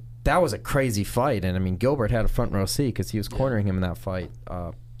that was a crazy fight. And I mean, Gilbert had a front row seat because he was cornering him in that fight.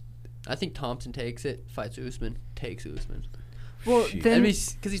 I think Thompson takes it, fights Usman, takes Usman. Well, then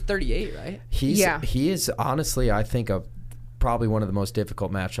because he's 38, right? He is honestly, I think, probably one of the most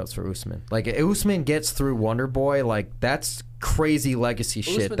difficult matchups for Usman. Like, Usman gets through Wonder Boy, like, that's crazy legacy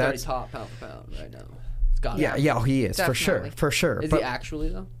shit. That's top pound for pound right now. It's got he is. Definitely. for sure. Is he actually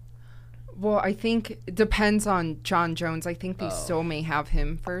though? Well, I think it depends on John Jones. I think they still may have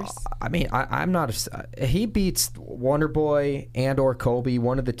him first. I mean, I'm not. He beats Wonder Boy and or Colby,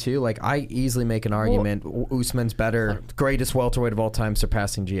 one of the two. Like, I easily make an argument. Usman's better, greatest welterweight of all time,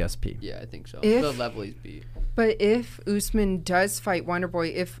 surpassing GSP. Yeah, I think so. The level he's beat. But if Usman does fight Wonder Boy,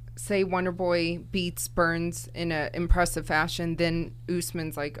 if, say, Wonder Boy beats Burns in an impressive fashion, then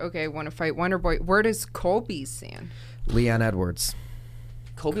Usman's like, okay, I want to fight Wonder Boy. Where does Colby stand? Leon Edwards.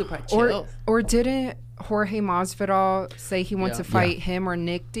 Colby will probably chill. Or didn't Jorge Masvidal say he wants to fight him or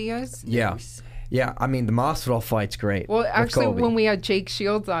Nick Diaz? Yeah. Yeah, I mean, the Masvidal fight's great. Well, actually, when we had Jake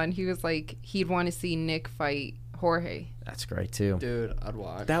Shields on, he was like, he'd want to see Nick fight Jorge. That's great too, dude. I'd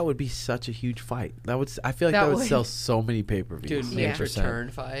watch. That would be such a huge fight. I feel like that would sell so many pay-per-views. Dude, Nick's return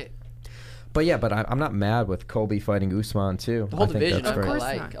fight. But yeah, I'm not mad with Colby fighting Usman too. The whole division,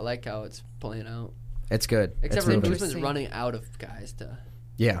 I like how it's playing out. It's good. Except It's for moving. Usman's running out of guys to.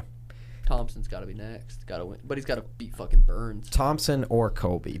 Yeah. Thompson's got to be next. Got to win, but he's got to beat fucking Burns. Thompson or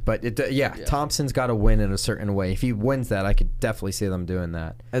Kobe, but Thompson's got to win in a certain way. If he wins that, I could definitely see them doing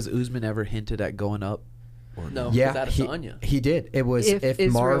that. Has Usman ever hinted at going up? Or No, Yeah, with Adesanya. he did. It was if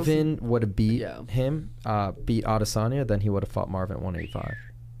Israel's- Marvin would have beat Yeah. him, beat Adesanya, then he would have fought Marvin at 185.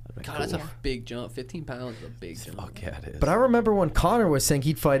 God, that's a big jump. 15 pounds is a big jump. Fuck yeah, it is. But I remember when Conor was saying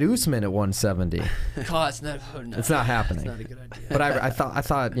he'd fight Usman at 170. God, it's not. No, It's not happening. It's not a good idea. But I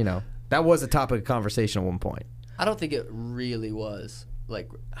thought that was a topic of conversation at one point. I don't think it really was. Like,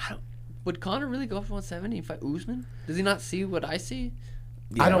 would Conor really go up to 170 and fight Usman? Does he not see what I see?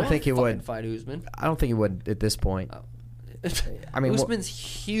 I don't think he fucking would. fight Usman. I don't think he would at this point. I mean, Usman's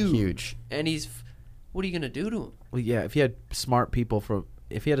huge, and he's. What are you gonna do to him? Well, yeah, if he had smart people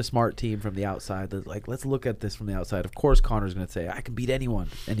if he had a smart team from the outside, that like, let's look at this from the outside. Of course, Connor's gonna say, I can beat anyone,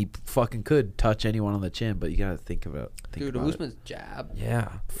 and he fucking could touch anyone on the chin. But you gotta think about Usman's jab.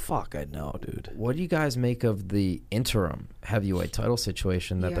 yeah. Fuck, I know, dude. What do you guys make of the interim heavyweight title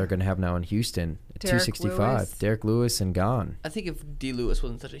situation that they're going to have now in Houston at Derek 265? Lewis. Derek Lewis and Gane. I think if D. Lewis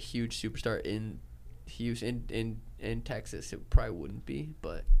wasn't such a huge superstar in Houston, in Texas, it probably wouldn't be.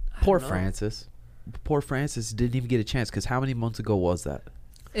 But I Poor don't know. Francis. Poor Francis didn't even get a chance because how many months ago was that?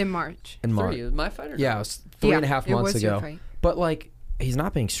 In March. In March. It was my fight or Yeah, it not? was 3.5 it months was your ago. fight. But like, he's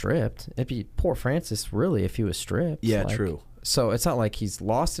not being stripped. It'd be poor Francis, really, if he was stripped. Yeah, Like, true. So it's not like he's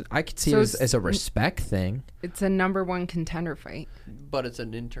lost it. I could see So it as a it's- respect thing. It's a number one contender fight. But it's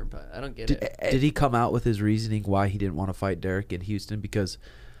an interim fight. I don't get it. Did he come out with his reasoning why he didn't want to fight Derek in Houston? Because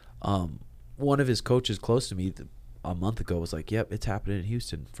one of his coaches close to me a month ago was like, "Yep, it's happening in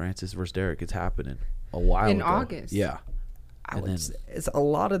Houston. Francis versus Derek. It's happening a while In ago." August. Yeah. It's a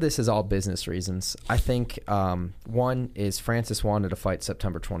lot of this is all business reasons. I think one is Francis wanted to fight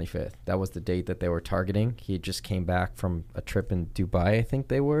September 25th. That was the date that they were targeting. He just came back from a trip in Dubai, I think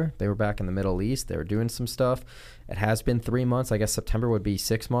they were. They were back in the Middle East. They were doing some stuff. It has been 3 months. I guess September would be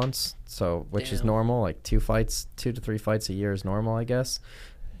 6 months, so which is Damn. normal. Like 2 to 3 fights a year is normal, I guess,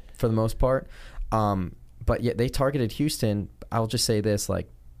 for the most part. But yeah, they targeted Houston. I'll just say this, like,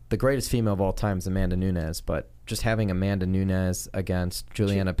 the greatest female of all time is Amanda Nunes, but just having Amanda Nunes against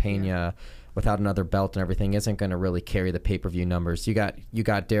Juliana Pena without another belt and everything isn't going to really carry the pay-per-view numbers. You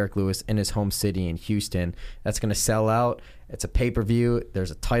got Derek Lewis in his home city in Houston. That's going to sell out. It's a pay-per-view.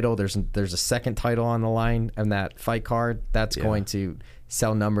 There's a title. There's a second title on the line in that fight card. That's going to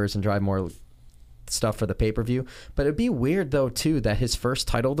sell numbers and drive more stuff for the pay-per-view. But it'd be weird, though, too, that his first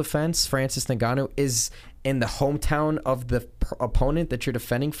title defense, Francis Ngannou, is in the hometown of the opponent that you're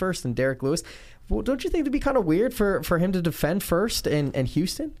defending first, and Derek Lewis. Well, don't you think it'd be kind of weird for him to defend first in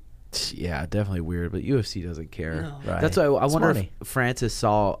Houston? Yeah, definitely weird, but UFC doesn't care. No. Right. That's why I It's wonder money. if Francis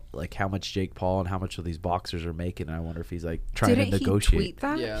saw like how much Jake Paul and how much of these boxers are making, and I wonder if he's like trying Didn't to he negotiate. tweet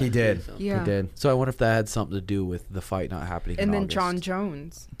that? Yeah, He did. So. Yeah. He did. So I wonder if that had something to do with the fight not happening. And in then August. John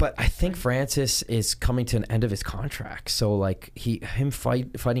Jones. But I think Francis is coming to an end of his contract. So like him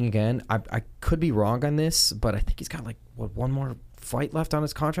fighting again. I could be wrong on this, but I think he's got like one more fight left on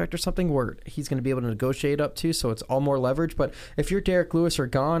his contract or something where he's going to be able to negotiate up to, so it's all more leverage. But if you're Derek Lewis or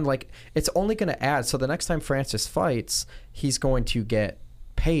Gane, like, it's only going to add. So the next time Francis fights, he's going to get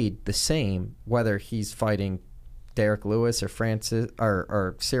paid the same whether he's fighting Derek Lewis or Francis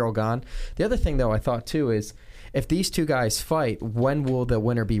or Cyril Gane. The other thing, though, I thought too is, if these two guys fight, when will the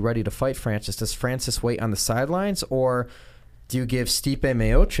winner be ready to fight Francis? Does Francis wait on the sidelines, or do you give Stipe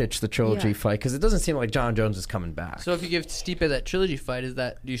Miocic the trilogy fight? Because it doesn't seem like John Jones is coming back. So if you give Stipe that trilogy fight,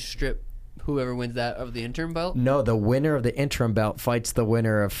 do you strip whoever wins that of the interim belt? No, the winner of the interim belt fights the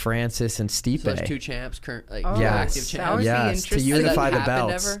winner of Francis and Stipe. So there's two champs, current like Oh, Yes. active that would champs. be Yes, to interesting. unify Has the that happened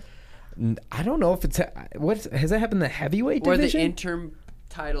belts. ever? I don't know if it's has that happened in the heavyweight Where division? the interim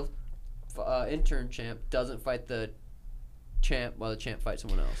title intern champ doesn't fight the champ while the champ fights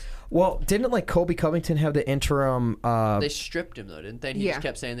someone else. Well, didn't like Kobe Covington have the interim? They stripped him though, didn't they? And he Yeah. just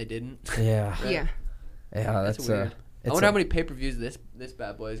kept saying they didn't. Yeah, Right. Yeah. yeah, That's that's weird. it's I wonder how many pay-per-views this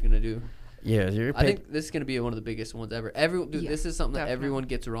bad boy is gonna do. Yeah, you're I think this is gonna be one of the biggest ones ever. Yeah, This is something that definitely. everyone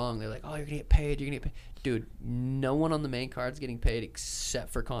gets wrong. They're like, "Oh, you're gonna get paid. You're gonna get paid." Dude, no one on the main card's getting paid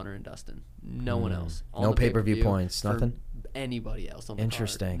except for Conor and Dustin. No one else. On No the pay-per-view points, for nothing? Anybody else on the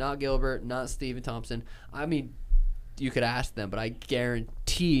Interesting. card. Not Gilbert. Not Steven Thompson. I mean, you could ask them, but I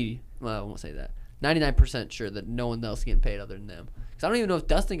guarantee. Well, I won't say that. 99% sure that no one else is getting paid other than them. Because I don't even know if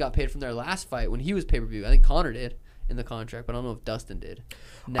Dustin got paid from their last fight when he was pay-per-view. I think Conor did in the contract, but I don't know if Dustin did.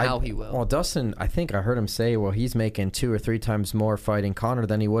 Now he will. Well, Dustin, I think I heard him say, well, he's making 2 or 3 times more fighting Conor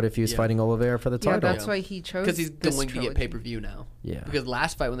than he would if he was Yeah. fighting Oliveira for the Yeah, title. that's why he chose Because he's this going to get trilogy. pay-per-view now. Yeah. Because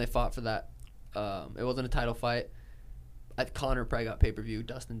last fight when they fought for that It wasn't a title fight. Conor probably got pay-per-view.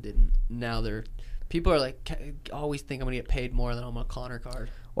 Dustin didn't. Now people are like, always think I'm gonna get paid more than on my Conor card.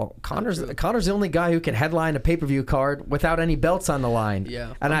 Well, Conor's the only guy who can headline a pay-per-view card without any belts on the line.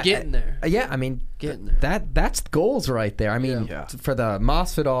 Yeah, and I'm getting there. Yeah, I mean, getting there. That's goals right there. I mean, for the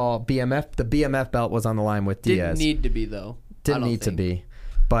Masvidal BMF, the BMF belt was on the line with Diaz. Didn't need to be though. Didn't need to be,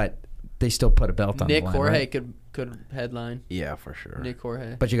 but they still put a belt on the line. Nick Jorge right? could headline. Yeah, for sure. Nick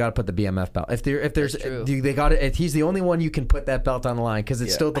Jorge. But you got to put the BMF belt. If there's true. they got it. He's the only one you can put that belt on the line because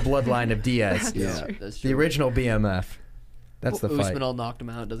it's still the bloodline of Diaz. That's true. The original BMF. That's the fight. Usman knocked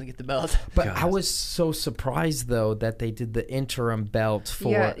him out. Doesn't get the belt. But I was so surprised though that they did the interim belt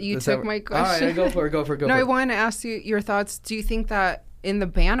for. Yeah, you took my question. All right, go for it. No, I wanted to ask you your thoughts. Do you think that in the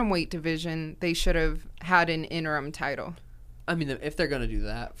bantamweight division they should have had an interim title? I mean, if they're gonna do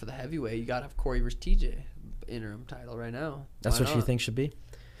that for the heavyweight, you gotta have Corey versus TJ interim title right now. That's what you think should be.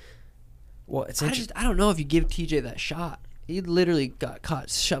 Well, it's interesting. I don't know if you give TJ that shot. He literally got caught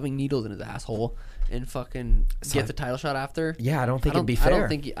shoving needles in his asshole and fucking get the title shot after. Yeah, I don't think it'd be fair.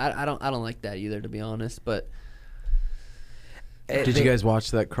 I don't like that either, to be honest. But did you guys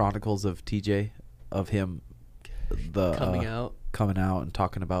watch that Chronicles of TJ, of him, coming out and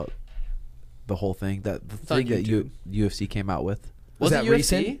talking about the whole thing, the thing that UFC came out with? Was that it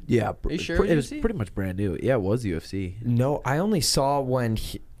recent? UFC? Yeah, Are you sure it was UFC? pretty much brand new. Yeah, it was UFC. No, I only saw when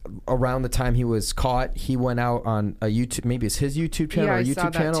around the time he was caught, he went out on a YouTube, maybe it's his YouTube channel Yeah, or I a saw YouTube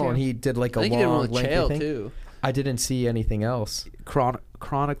that channel, too. and he did like a I think he did one long, with Chael lengthy thing. too. I didn't see anything else.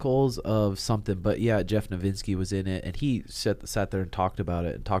 Chronicles of something, but yeah, Jeff Novinsky was in it, and he sat there and talked about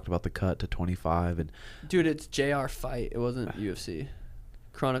it, and talked about the cut to 25. And Dude, it's JR fight. It wasn't UFC.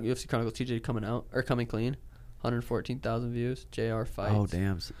 UFC Chronicles TJ coming clean. 114,000 views. JR fights. oh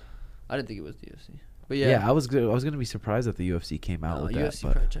damn, I didn't think it was the UFC. But yeah, I was gonna be surprised that the UFC came out with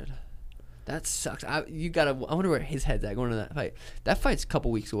UFC that. But that sucks. I wonder where his head's at going to that fight. That fight's a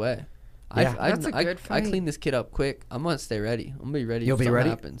couple weeks away. Yeah. That's a good I fight. clean this kid up quick. I'm gonna stay ready. I'm gonna be ready. You'll if be something ready.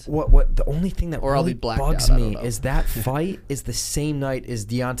 Happens. What the only thing that Or I'll really be blacked bugs out, I don't me know. is that fight is the same night as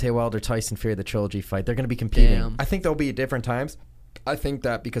Deontay Wilder Tyson Fury, the trilogy fight. They're going to be competing. Damn. I think they'll be at different times. I think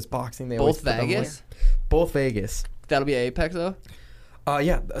that because boxing they Both always put them Vegas. both Vegas. That'll be at Apex though.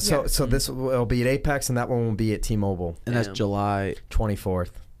 Yeah. So this will be at Apex, and that one will be at T-Mobile, and that's Damn. July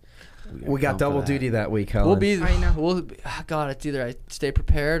 24th. We got come for double that. duty that week, Helen. We'll be. I know. God, it's either I stay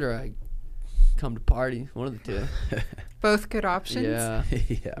prepared or I come to party. One of the two. Both good options. Yeah.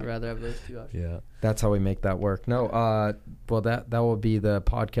 Yeah. I'd rather have those two options. Yeah, that's how we make that work. No, well that will be the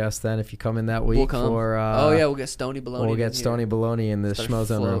podcast then. If you come in that week, We'll come. for We'll get Stony Baloney. we'll get Stony Baloney in the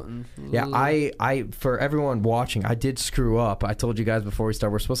Schmozone room. Yeah, I for everyone watching, I did screw up. I told you guys before we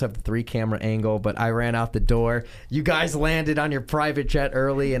start, we're supposed to have the 3-camera angle, but I ran out the door. You guys landed on your private jet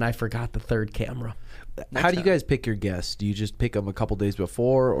early, and I forgot the 3rd camera. How do you guys pick your guests? Do you just pick them a couple days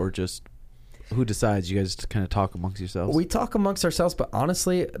before, or just who decides? You guys kind of talk amongst yourselves? We talk amongst ourselves, but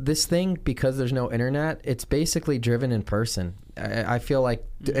honestly, this thing, because there's no internet, it's basically driven in person. I feel like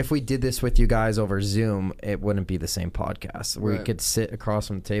if we did this with you guys over Zoom, it wouldn't be the same podcast. We Right. could sit across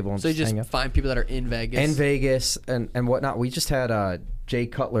from the table and So you just hang just out. find people that are in Vegas. In Vegas and whatnot. We just had Jay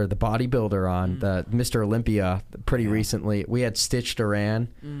Cutler, the bodybuilder, on the Mr. Olympia pretty recently. We had Stitch Duran,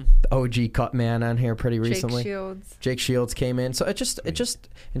 the OG cut man, on here pretty recently. Jake Shields came in. So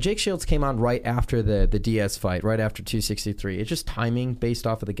and Jake Shields came on right after the Diaz fight, right after 263. It's just timing based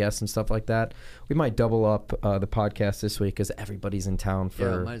off of the guests and stuff like that. We might double up the podcast this week because everybody's in town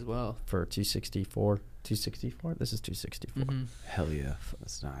for might as well. for 264. 264? This is 264. Hell yeah,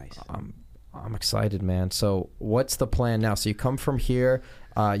 that's nice. I'm excited, man. So what's the plan now? So you come from here,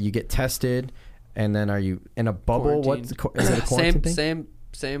 you get tested, and then are you in a bubble? Is it a quarantine thing?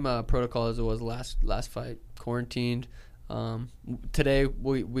 Same protocol as it was last fight. Quarantined. Today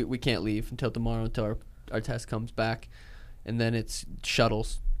we can't leave until tomorrow until our test comes back, and then it's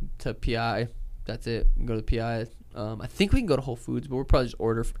shuttles to PI. That's it. We can go to the PI. I think we can go to Whole Foods, but we'll probably just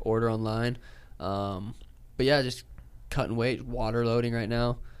order online. But yeah, just cutting weight, water loading right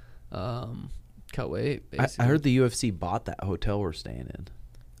now. Cut weight. Basically. I heard the UFC bought that hotel we're staying in.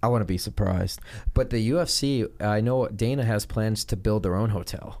 I wouldn't be surprised. But the UFC, I know Dana has plans to build their own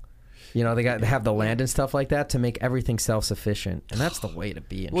hotel. You know, they have the land and stuff like that to make everything self-sufficient, and that's the way to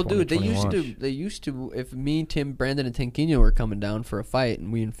be in 2021. Dude, they used to. If me, Tim, Brandon, and Tanquino were coming down for a fight,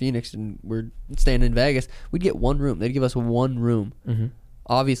 and we in Phoenix and we're staying in Vegas, we'd get one room. They'd give us one room. Mm-hmm.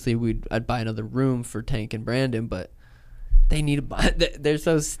 Obviously, I'd buy another room for Tank and Brandon, but they need to buy. They're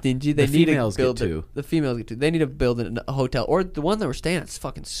so stingy. They The need females to build get two. The females get two. They need to build a hotel, or the one that we're staying at is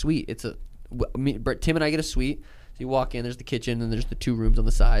fucking sweet. It's Tim and I get a suite. You walk in, there's the kitchen, and there's the 2 rooms on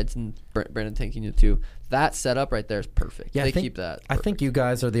the sides, and Brandon taking you to. That setup right there is perfect. Yeah, they keep that. Perfect. I think you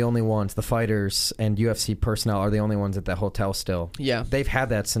guys are the only ones, the fighters and UFC personnel are the only ones at that hotel still. Yeah. They've had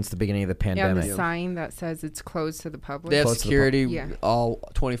that since the beginning of the Yeah, pandemic. the sign that says it's closed to the public. They have Close to the security all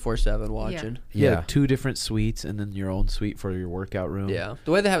 24/7 watching. Yeah, 2 different suites and then your own suite for your workout room. Yeah.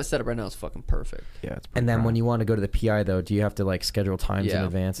 The way they have it set up right now is fucking perfect. Yeah, it's And then pretty when you want to go to the PI, though, do you have to like schedule times in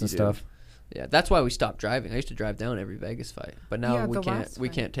advance and you do. stuff? Yeah, that's why we stopped driving. I used to drive down every Vegas fight, but now Yeah, we the can't. last We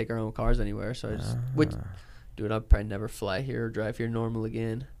fight. can't take our own cars anywhere. So I just dude, I'll probably never fly here or drive here normal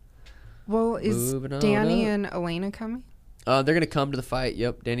again. Well, is Moving on Danny up. and Elena coming? They're gonna come to the fight.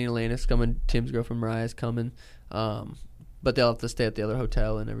 Yep, Danny and Elena's coming. Tim's girlfriend Mariah's coming. But they'll have to stay at the other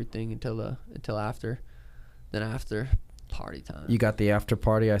hotel and everything until after. Then after party time. You got the after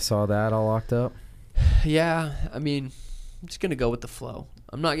party. I saw that all locked up. Yeah, I mean, I'm just gonna go with the flow.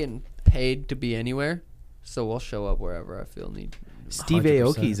 I'm not getting paid to be anywhere, so we'll show up wherever I feel need. Steve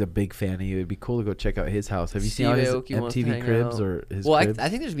 100%. Aoki's a big fan of you. It'd be cool to go check out his house. Have you seen Steve all his Aoki wants to MTV hang cribs out. or his Well, cribs? I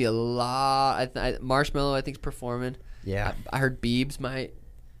think there's gonna be a lot. Marshmallow, I think, is performing. Yeah. I heard Biebs might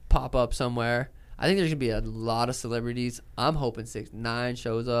pop up somewhere. I think there's gonna be a lot of celebrities. I'm hoping 6ix9ine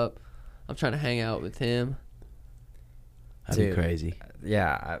shows up. I'm trying to hang out with him. That'd be Dude. crazy.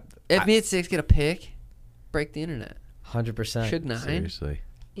 Yeah. If me and Six get a pick, break the internet. 100%. Should 9? Seriously.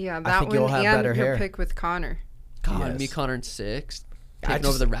 Yeah, I that think one you'll have and better your hair. pick with Connor. God, Yes. me, Conor, and Six I taking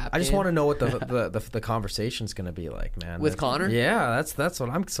over the rap. I just game. want to know what the conversation's going to be like, man. With Conor? Yeah, that's what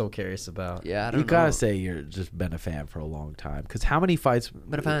I'm so curious about. Yeah, I don't You know. gotta say you're just been a fan for a long time. Because how many fights?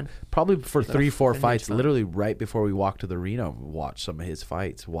 Been a fan. Probably for Been a 3-4 huge fights. fan. Literally right before we walked to the arena, watch some of his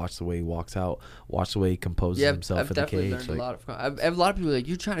fights. Watch the way he walks out. Watch the way he composes Yeah, himself I've in the definitely cage. learned Like, a lot from. I have a lot of people like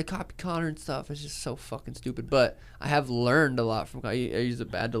you're trying to copy Conor and stuff. It's just so fucking stupid. But I have learned a lot from. Is it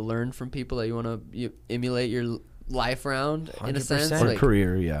bad to learn from people that you want to emulate your life around in a 100%. sense? or Like,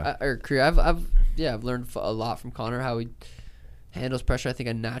 career, yeah. or career. I've learned a lot from Conor, how he handles pressure. I think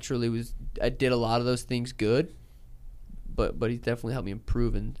I did a lot of those things good, but he's definitely helped me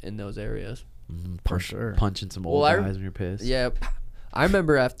improve in those areas. For sure. Punching some old guys when you're pissed. Yeah, I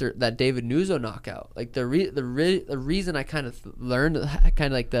remember after that David Nuzzo knockout, like the reason I kind of learned kind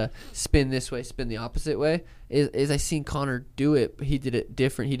of like the spin this way, spin the opposite way is I seen Conor do it, but he did it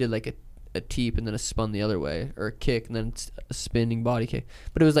different. He did like a teep and then a spun the other way, or a kick and then a spinning body kick.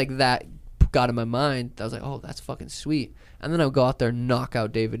 But it was like that got in my mind. I was like, oh, that's fucking sweet. And then I would go out there and knock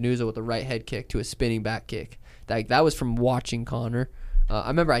out David Nuzzo with a right head kick to a spinning back kick. That was from watching Conor. I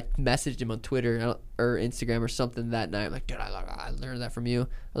remember I messaged him on Twitter or Instagram or something that night. I'm like, dude, I learned that from you. I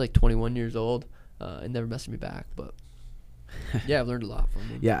was like 21 years old and never messaged me back. But yeah, I've learned a lot from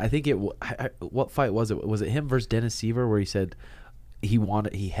him. Yeah, I think what fight was it? Was it him versus Dennis Seaver where he said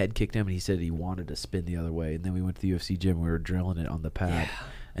he head kicked him and he said he wanted to spin the other way, and then we went to the UFC gym, we were drilling it on the pad,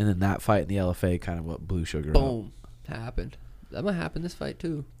 and then that fight in the LFA kind of what blew Sugar up. Boom, happened. That might happen this fight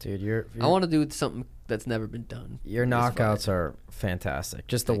too. Dude, I want to do something that's never been done. your this knockouts fight. are fantastic.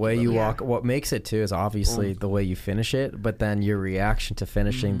 Just the Thank way you, you brother. walk. What makes it too is obviously the way you finish it, but then your reaction to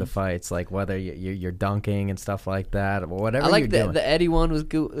finishing the fights, like whether you're dunking and stuff like that, or whatever I like you're doing. the Eddie one was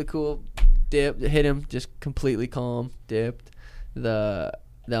the cool dip, hit him just completely calm, dipped. The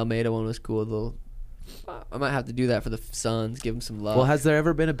Almeida one was cool. I might have to do that for the Suns. Give him some love. Well, has there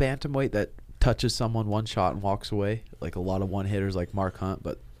ever been a bantamweight that touches someone one shot and walks away, like a lot of one hitters like Mark Hunt,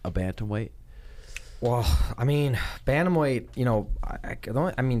 but a bantamweight? Well, I mean, bantamweight,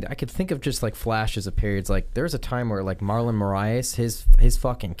 I could think of just like flashes of periods. Like there's a time where like Marlon Moraes, his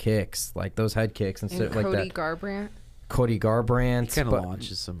fucking kicks, like those head kicks and And stuff like Cody that. Garbrandt. Cody Garbrandt. He kind of but-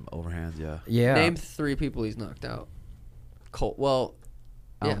 launches some overhands, yeah. Yeah. Name 3 people he's knocked out. Yeah.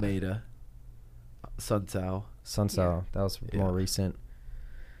 Almeida, Sun Tzu, Sun Tzu. That was more recent.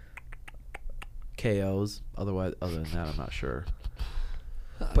 KOs. Other than that, I'm not sure.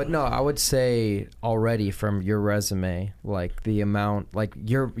 But no, I would say already from your resume, like the amount, like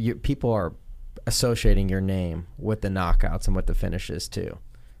your people are associating your name with the knockouts and with the finishes too.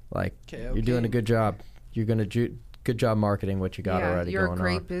 Like KO you're doing a King. good job. You're gonna do good job marketing what you got already you're going a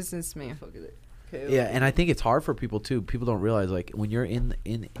great on. businessman. Yeah, and I think it's hard for people too. People don't realize like when you're in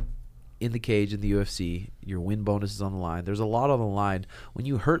the cage in the UFC, your win bonus is on the line. There's a lot on the line. When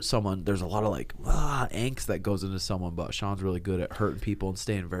you hurt someone, there's a lot of like angst that goes into someone. But Sean's really good at hurting people and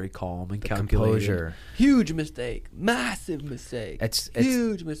staying very calm and calculated. Composure. Huge mistake. Massive mistake. It's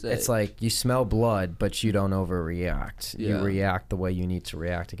huge mistake. It's like you smell blood, but you don't overreact. You Yeah. react the way you need to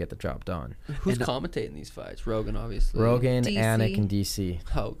react to get the job done. Who's commentating these fights? Rogan, obviously. Rogan, DC. Anik, and DC.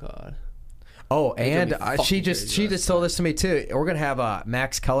 Oh God. Oh, and fucking she crazy. just told this to me too. We're gonna have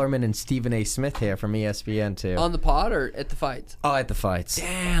Max Kellerman and Stephen A. Smith here from ESPN too. On the pod or at the fights? Oh, at the fights.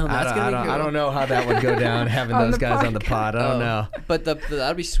 Damn, that's gonna be good. I don't know how that would go down having On those the guys on the pod. I don't know. But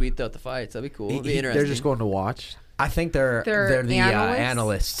that'd be sweet though at the fights. That'd be cool. It'd be interesting. They're just going to watch. I think they're the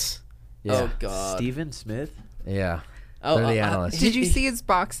analysts. Yeah. Oh God. Stephen Smith. Yeah. Oh, They're the analysts. Did you see his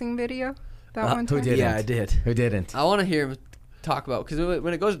boxing video that one time? Who didn't? Yeah, I did. Who didn't? I want to hear him talk about because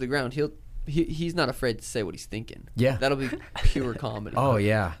when it goes to the ground, he's not afraid to say what he's thinking. Yeah. That'll be pure comedy. Oh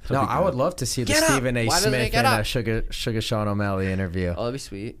yeah. No, I would love to see the Get up! Stephen A. Why doesn't he Smith get and up? Sugar Sean O'Malley interview. Oh, that'd be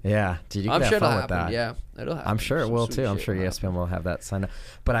sweet. Yeah, dude, you I'm could sure have it'll fun with happen. that. Yeah, it'll happen. I'm sure it Some will sweet too. I'm shit sure will ESPN happen. will have that signed up.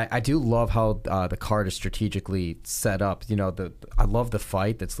 But I do love how the card is strategically set up. You know, I love the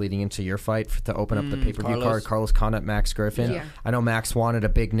fight that's leading into your fight to open up the pay-per-view card. Carlos Condit, Max Griffin. Yeah. I know Max wanted a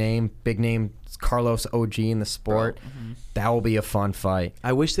big name Carlos OG in the sport. That will be a fun fight.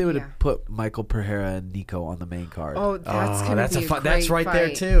 I wish they would have Yeah. put Michael Pereira and Nico on the main card. Oh, that's gonna that's be a fun. great That's right there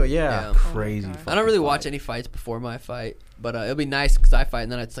fight. too. Yeah. Yeah. Crazy. God. I don't really watch any fights before my fight, but it'll be nice because I fight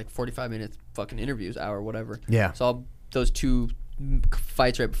and then it's like 45 minutes fucking interviews, hour, whatever. Yeah. So those two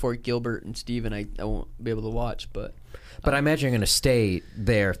fights right before Gilbert and Steven, I won't be able to watch, but But I imagine you're going to stay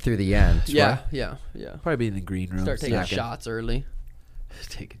there through the end. yeah, right? yeah. Probably be in the green room. Start taking snacking. shots early.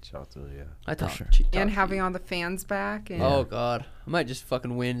 Taking shots. Yeah. I talk sure. And having all the fans back. And Oh God, I might just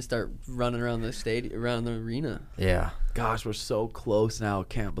fucking win and start running around the stadium, around the arena. Yeah. Gosh, we're so close now.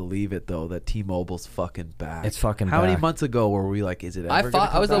 Can't believe it though that T-Mobile's fucking back. It's fucking How many back. months ago were we like, is it ever I gonna fought.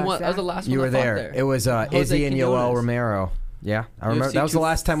 come I was the back? one. I was the last You one. were that fought there. It was Jose Izzy and Yoel Quiñones. Romero. Yeah, I remember. UFC That was the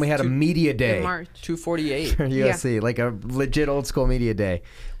last time we had a media in day. March. 248. For UFC, like a legit old school media day,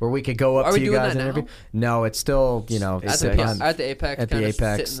 where we could go up Are to we you doing guys that and now? interview. No, it's still At sit the, behind- at the Apex. at the kinda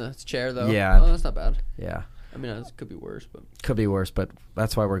Apex. Sit in the chair though. Yeah. Oh, that's not bad. yeah, I mean, it could be worse, but could be worse, but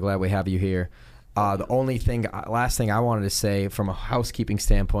that's why we're glad we have you here. The only thing, last thing I wanted to say from a housekeeping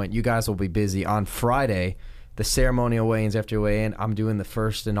standpoint, you guys will be busy on Friday. The ceremonial weigh-ins after you weigh in, I'm doing the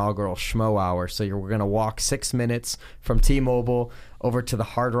first inaugural Schmo Hour. So we're going to walk 6 minutes from T-Mobile over to the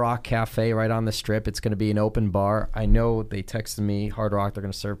Hard Rock Cafe right on the Strip. It's going to be an open bar. I know they texted me, Hard Rock, they're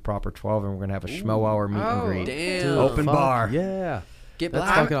going to serve proper 12, and we're going to have a Schmo Hour meet and Oh. greet. damn. Open Fuck, bar. Yeah. Get That's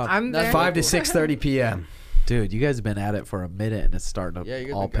black. fucking awesome. I'm there. 5 to 6:30 p.m. Dude, you guys have been at it for a minute and it's starting Yeah, you to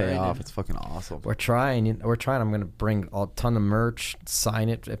guys all been pay grinding. off. It's fucking awesome. We're trying. I'm going to bring a ton of merch, sign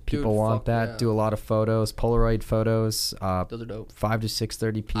it if people Dude, want fuck that. yeah. Do a lot of photos, Polaroid photos. Those are dope. 5 to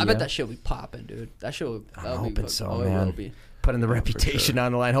 6:30 p.m. I bet that shit will be popping, dude. That shit will. I'm that'll be hoping fucking- so, oh, it man. will be. Putting the reputation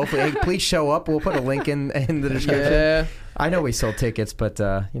on the line. Hopefully, hey, please show up. We'll put a link in the description. Yeah. I know we sold tickets, but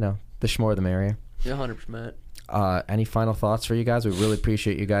the more the merrier. Yeah, 100%. Any final thoughts for you guys? We really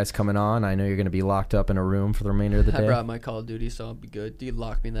appreciate you guys coming on. I know you're going to be locked up in a room for the remainder of the I day. brought my Call of Duty, so I'll be good. You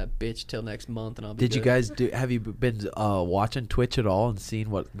lock me in that bitch till next month, and I'll be Did you good. guys have you been watching Twitch at all and seeing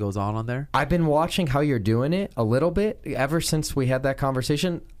what goes on there? I've been watching how you're doing it a little bit ever since we had that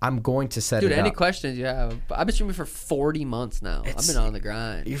conversation. I'm going to set Dude, it any up. questions you have? I've been streaming for 40 months now. I've been on the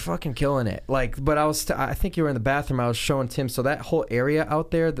grind. You're fucking killing it. But I think you were in the bathroom. I was showing Tim. So that whole area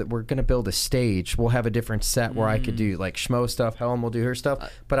out there that we're gonna build a stage. We'll have a different set where I could do like Schmo stuff. Helen will do her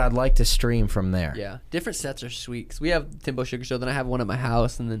stuff. But I'd like to stream from there. Yeah, different sets are sweet. 'Cause we have Timbo Sugar Show, then I have one at my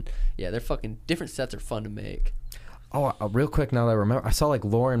house, and then they're fucking different sets are fun to make. Oh, real quick now that I remember, I saw like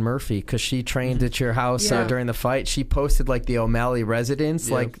Lauren Murphy because she trained at your house Yeah. during the fight. She posted like the O'Malley residence,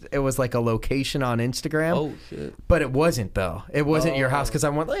 Yeah. like it was like a location on Instagram. Oh shit! But it wasn't though. It wasn't your house because I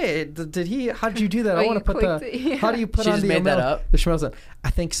went, hey, did he? How did you do that? Oh, I want you to put clicked the. it, yeah. How do you put She on just the made that O'Malley? up? The Schmozone. I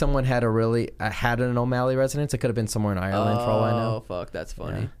think someone had had an O'Malley residence. It could have been somewhere in Ireland for all I Oh know. fuck, that's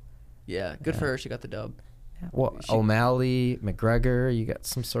funny. Yeah, good for her. She got the dub. Well, O'Malley, McGregor, you got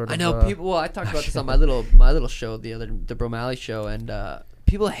some sort of. I know people. Well, I talked about this on my little show the Bromalley show, and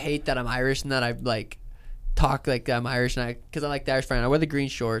people hate that I'm Irish and that I like talk like I'm Irish, and because I like the Irish flag. I wear the green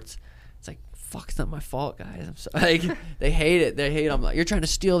shorts. It's like fuck, it's not my fault, guys. I'm sorry. Like they hate it. They hate. I'm like, you're trying to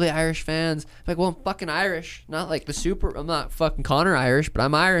steal the Irish fans. I'm like, well, I'm fucking Irish, not like the super. I'm not fucking Conor Irish, but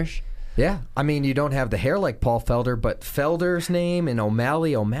I'm Irish. Yeah, I mean, you don't have the hair like Paul Felder, but Felder's name and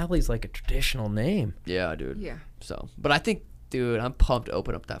O'Malley's like a traditional name. Yeah, dude. Yeah. So, but I think, dude, I'm pumped to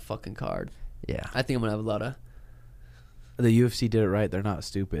open up that fucking card. Yeah. I think I'm gonna have a lot of. The UFC did it right. They're not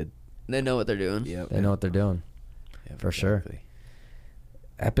stupid. They know what they're doing. Yep. They know what they're doing. Yeah, for sure. exactly.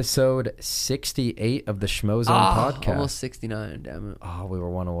 Episode 68 of the Schmozone podcast. Almost 69. Damn it. Oh, we were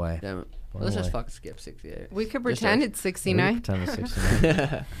one away. Damn it. One Let's just away. fucking skip 68. We could Just pretend us. it's 69. Pretend it's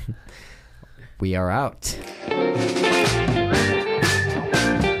 69. We are out.